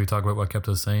monarchy. We talked about what kept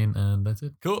us sane, and that's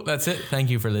it. Cool, that's it. Thank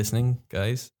you for listening,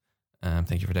 guys.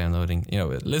 Thank you for downloading. You know,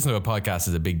 listening to a podcast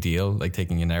is a big deal. Like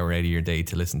taking an hour out of your day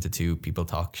to listen to two people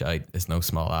talk shite is no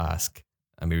small ask.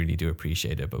 And we really do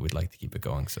appreciate it, but we'd like to keep it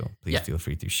going. So please feel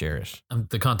free to share it. And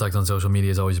the contact on social media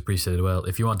is always appreciated. Well,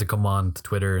 if you want to come on to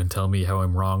Twitter and tell me how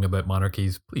I'm wrong about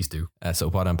monarchies, please do. So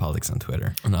What on Politics on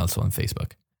Twitter and also on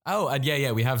Facebook. Oh, and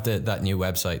yeah, we have that new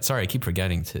website. Sorry, I keep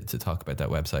forgetting to talk about that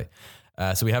website.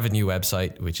 So we have a new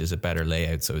website, which is a better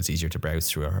layout, so it's easier to browse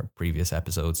through our previous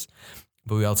episodes.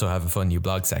 But we also have a fun new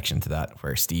blog section to that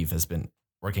where Steve has been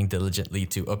working diligently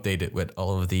to update it with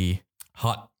all of the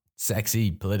hot,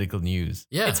 sexy political news.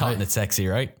 Yeah, it's hot and it's sexy,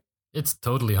 right? It's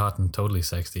totally hot and totally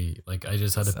sexy. Like I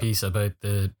just had a piece about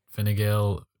the Fine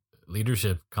Gael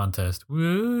leadership contest.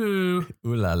 Woo!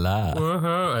 Ooh la la.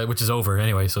 Woo-hoo. Which is over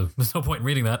anyway, so there's no point in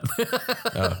reading that.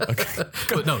 Oh, okay.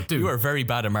 But no, dude. You are very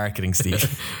bad at marketing,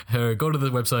 Steve. Go to the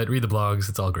website, read the blogs.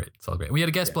 It's all great. It's all great. We had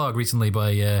a guest blog recently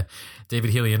by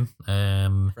David Helian.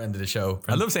 Friend of the show.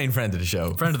 I love saying friend of the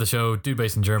show. Friend of the show, dude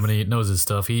based in Germany, knows his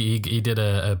stuff. He did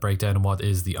a breakdown on what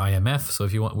is the IMF. So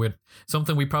if you want, we're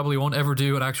something we probably won't ever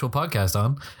do an actual podcast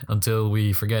on until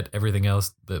we forget everything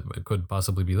else that could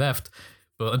possibly be left.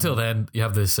 But until then, you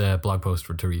have this blog post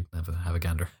to read. Have a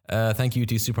gander. Thank you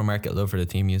to Supermarket Love for the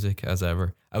theme music, as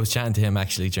ever. I was chatting to him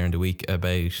actually during the week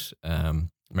about,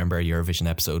 remember our Eurovision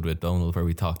episode with Donald where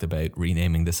we talked about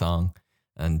renaming the song,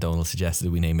 and Donald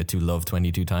suggested we name it to Love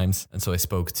 22 Times. And so I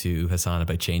spoke to Hassan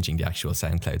about changing the actual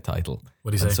SoundCloud title. What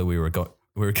do you say? So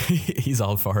he's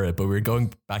all for it, but we were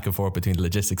going back and forth between the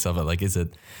logistics of it. Like, is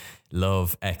it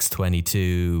Love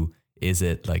X22? Is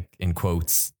it, like, in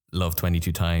quotes, Love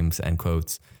 22 times, end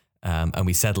quotes. And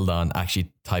we settled on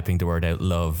actually typing the word out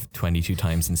love 22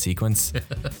 times in sequence.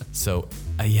 So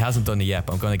he hasn't done it yet,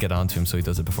 but I'm going to get on to him so he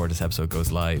does it before this episode goes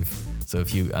live. So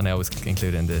and I always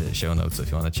include it in the show notes, so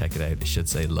if you want to check it out, it should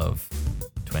say love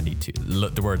 22,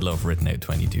 the word love written out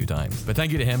 22 times. But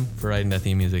thank you to him for writing that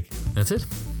theme music. That's it.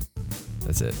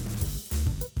 That's it.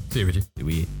 See you, Richie.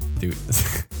 Do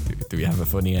we have a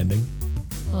funny ending?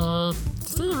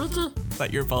 See you, Richie. Is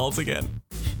that your balls again?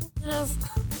 Yes.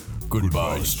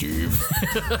 Goodbye, Steve.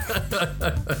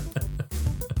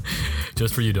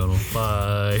 Just for you, Donald.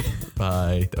 Bye.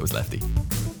 Bye. That was Lefty.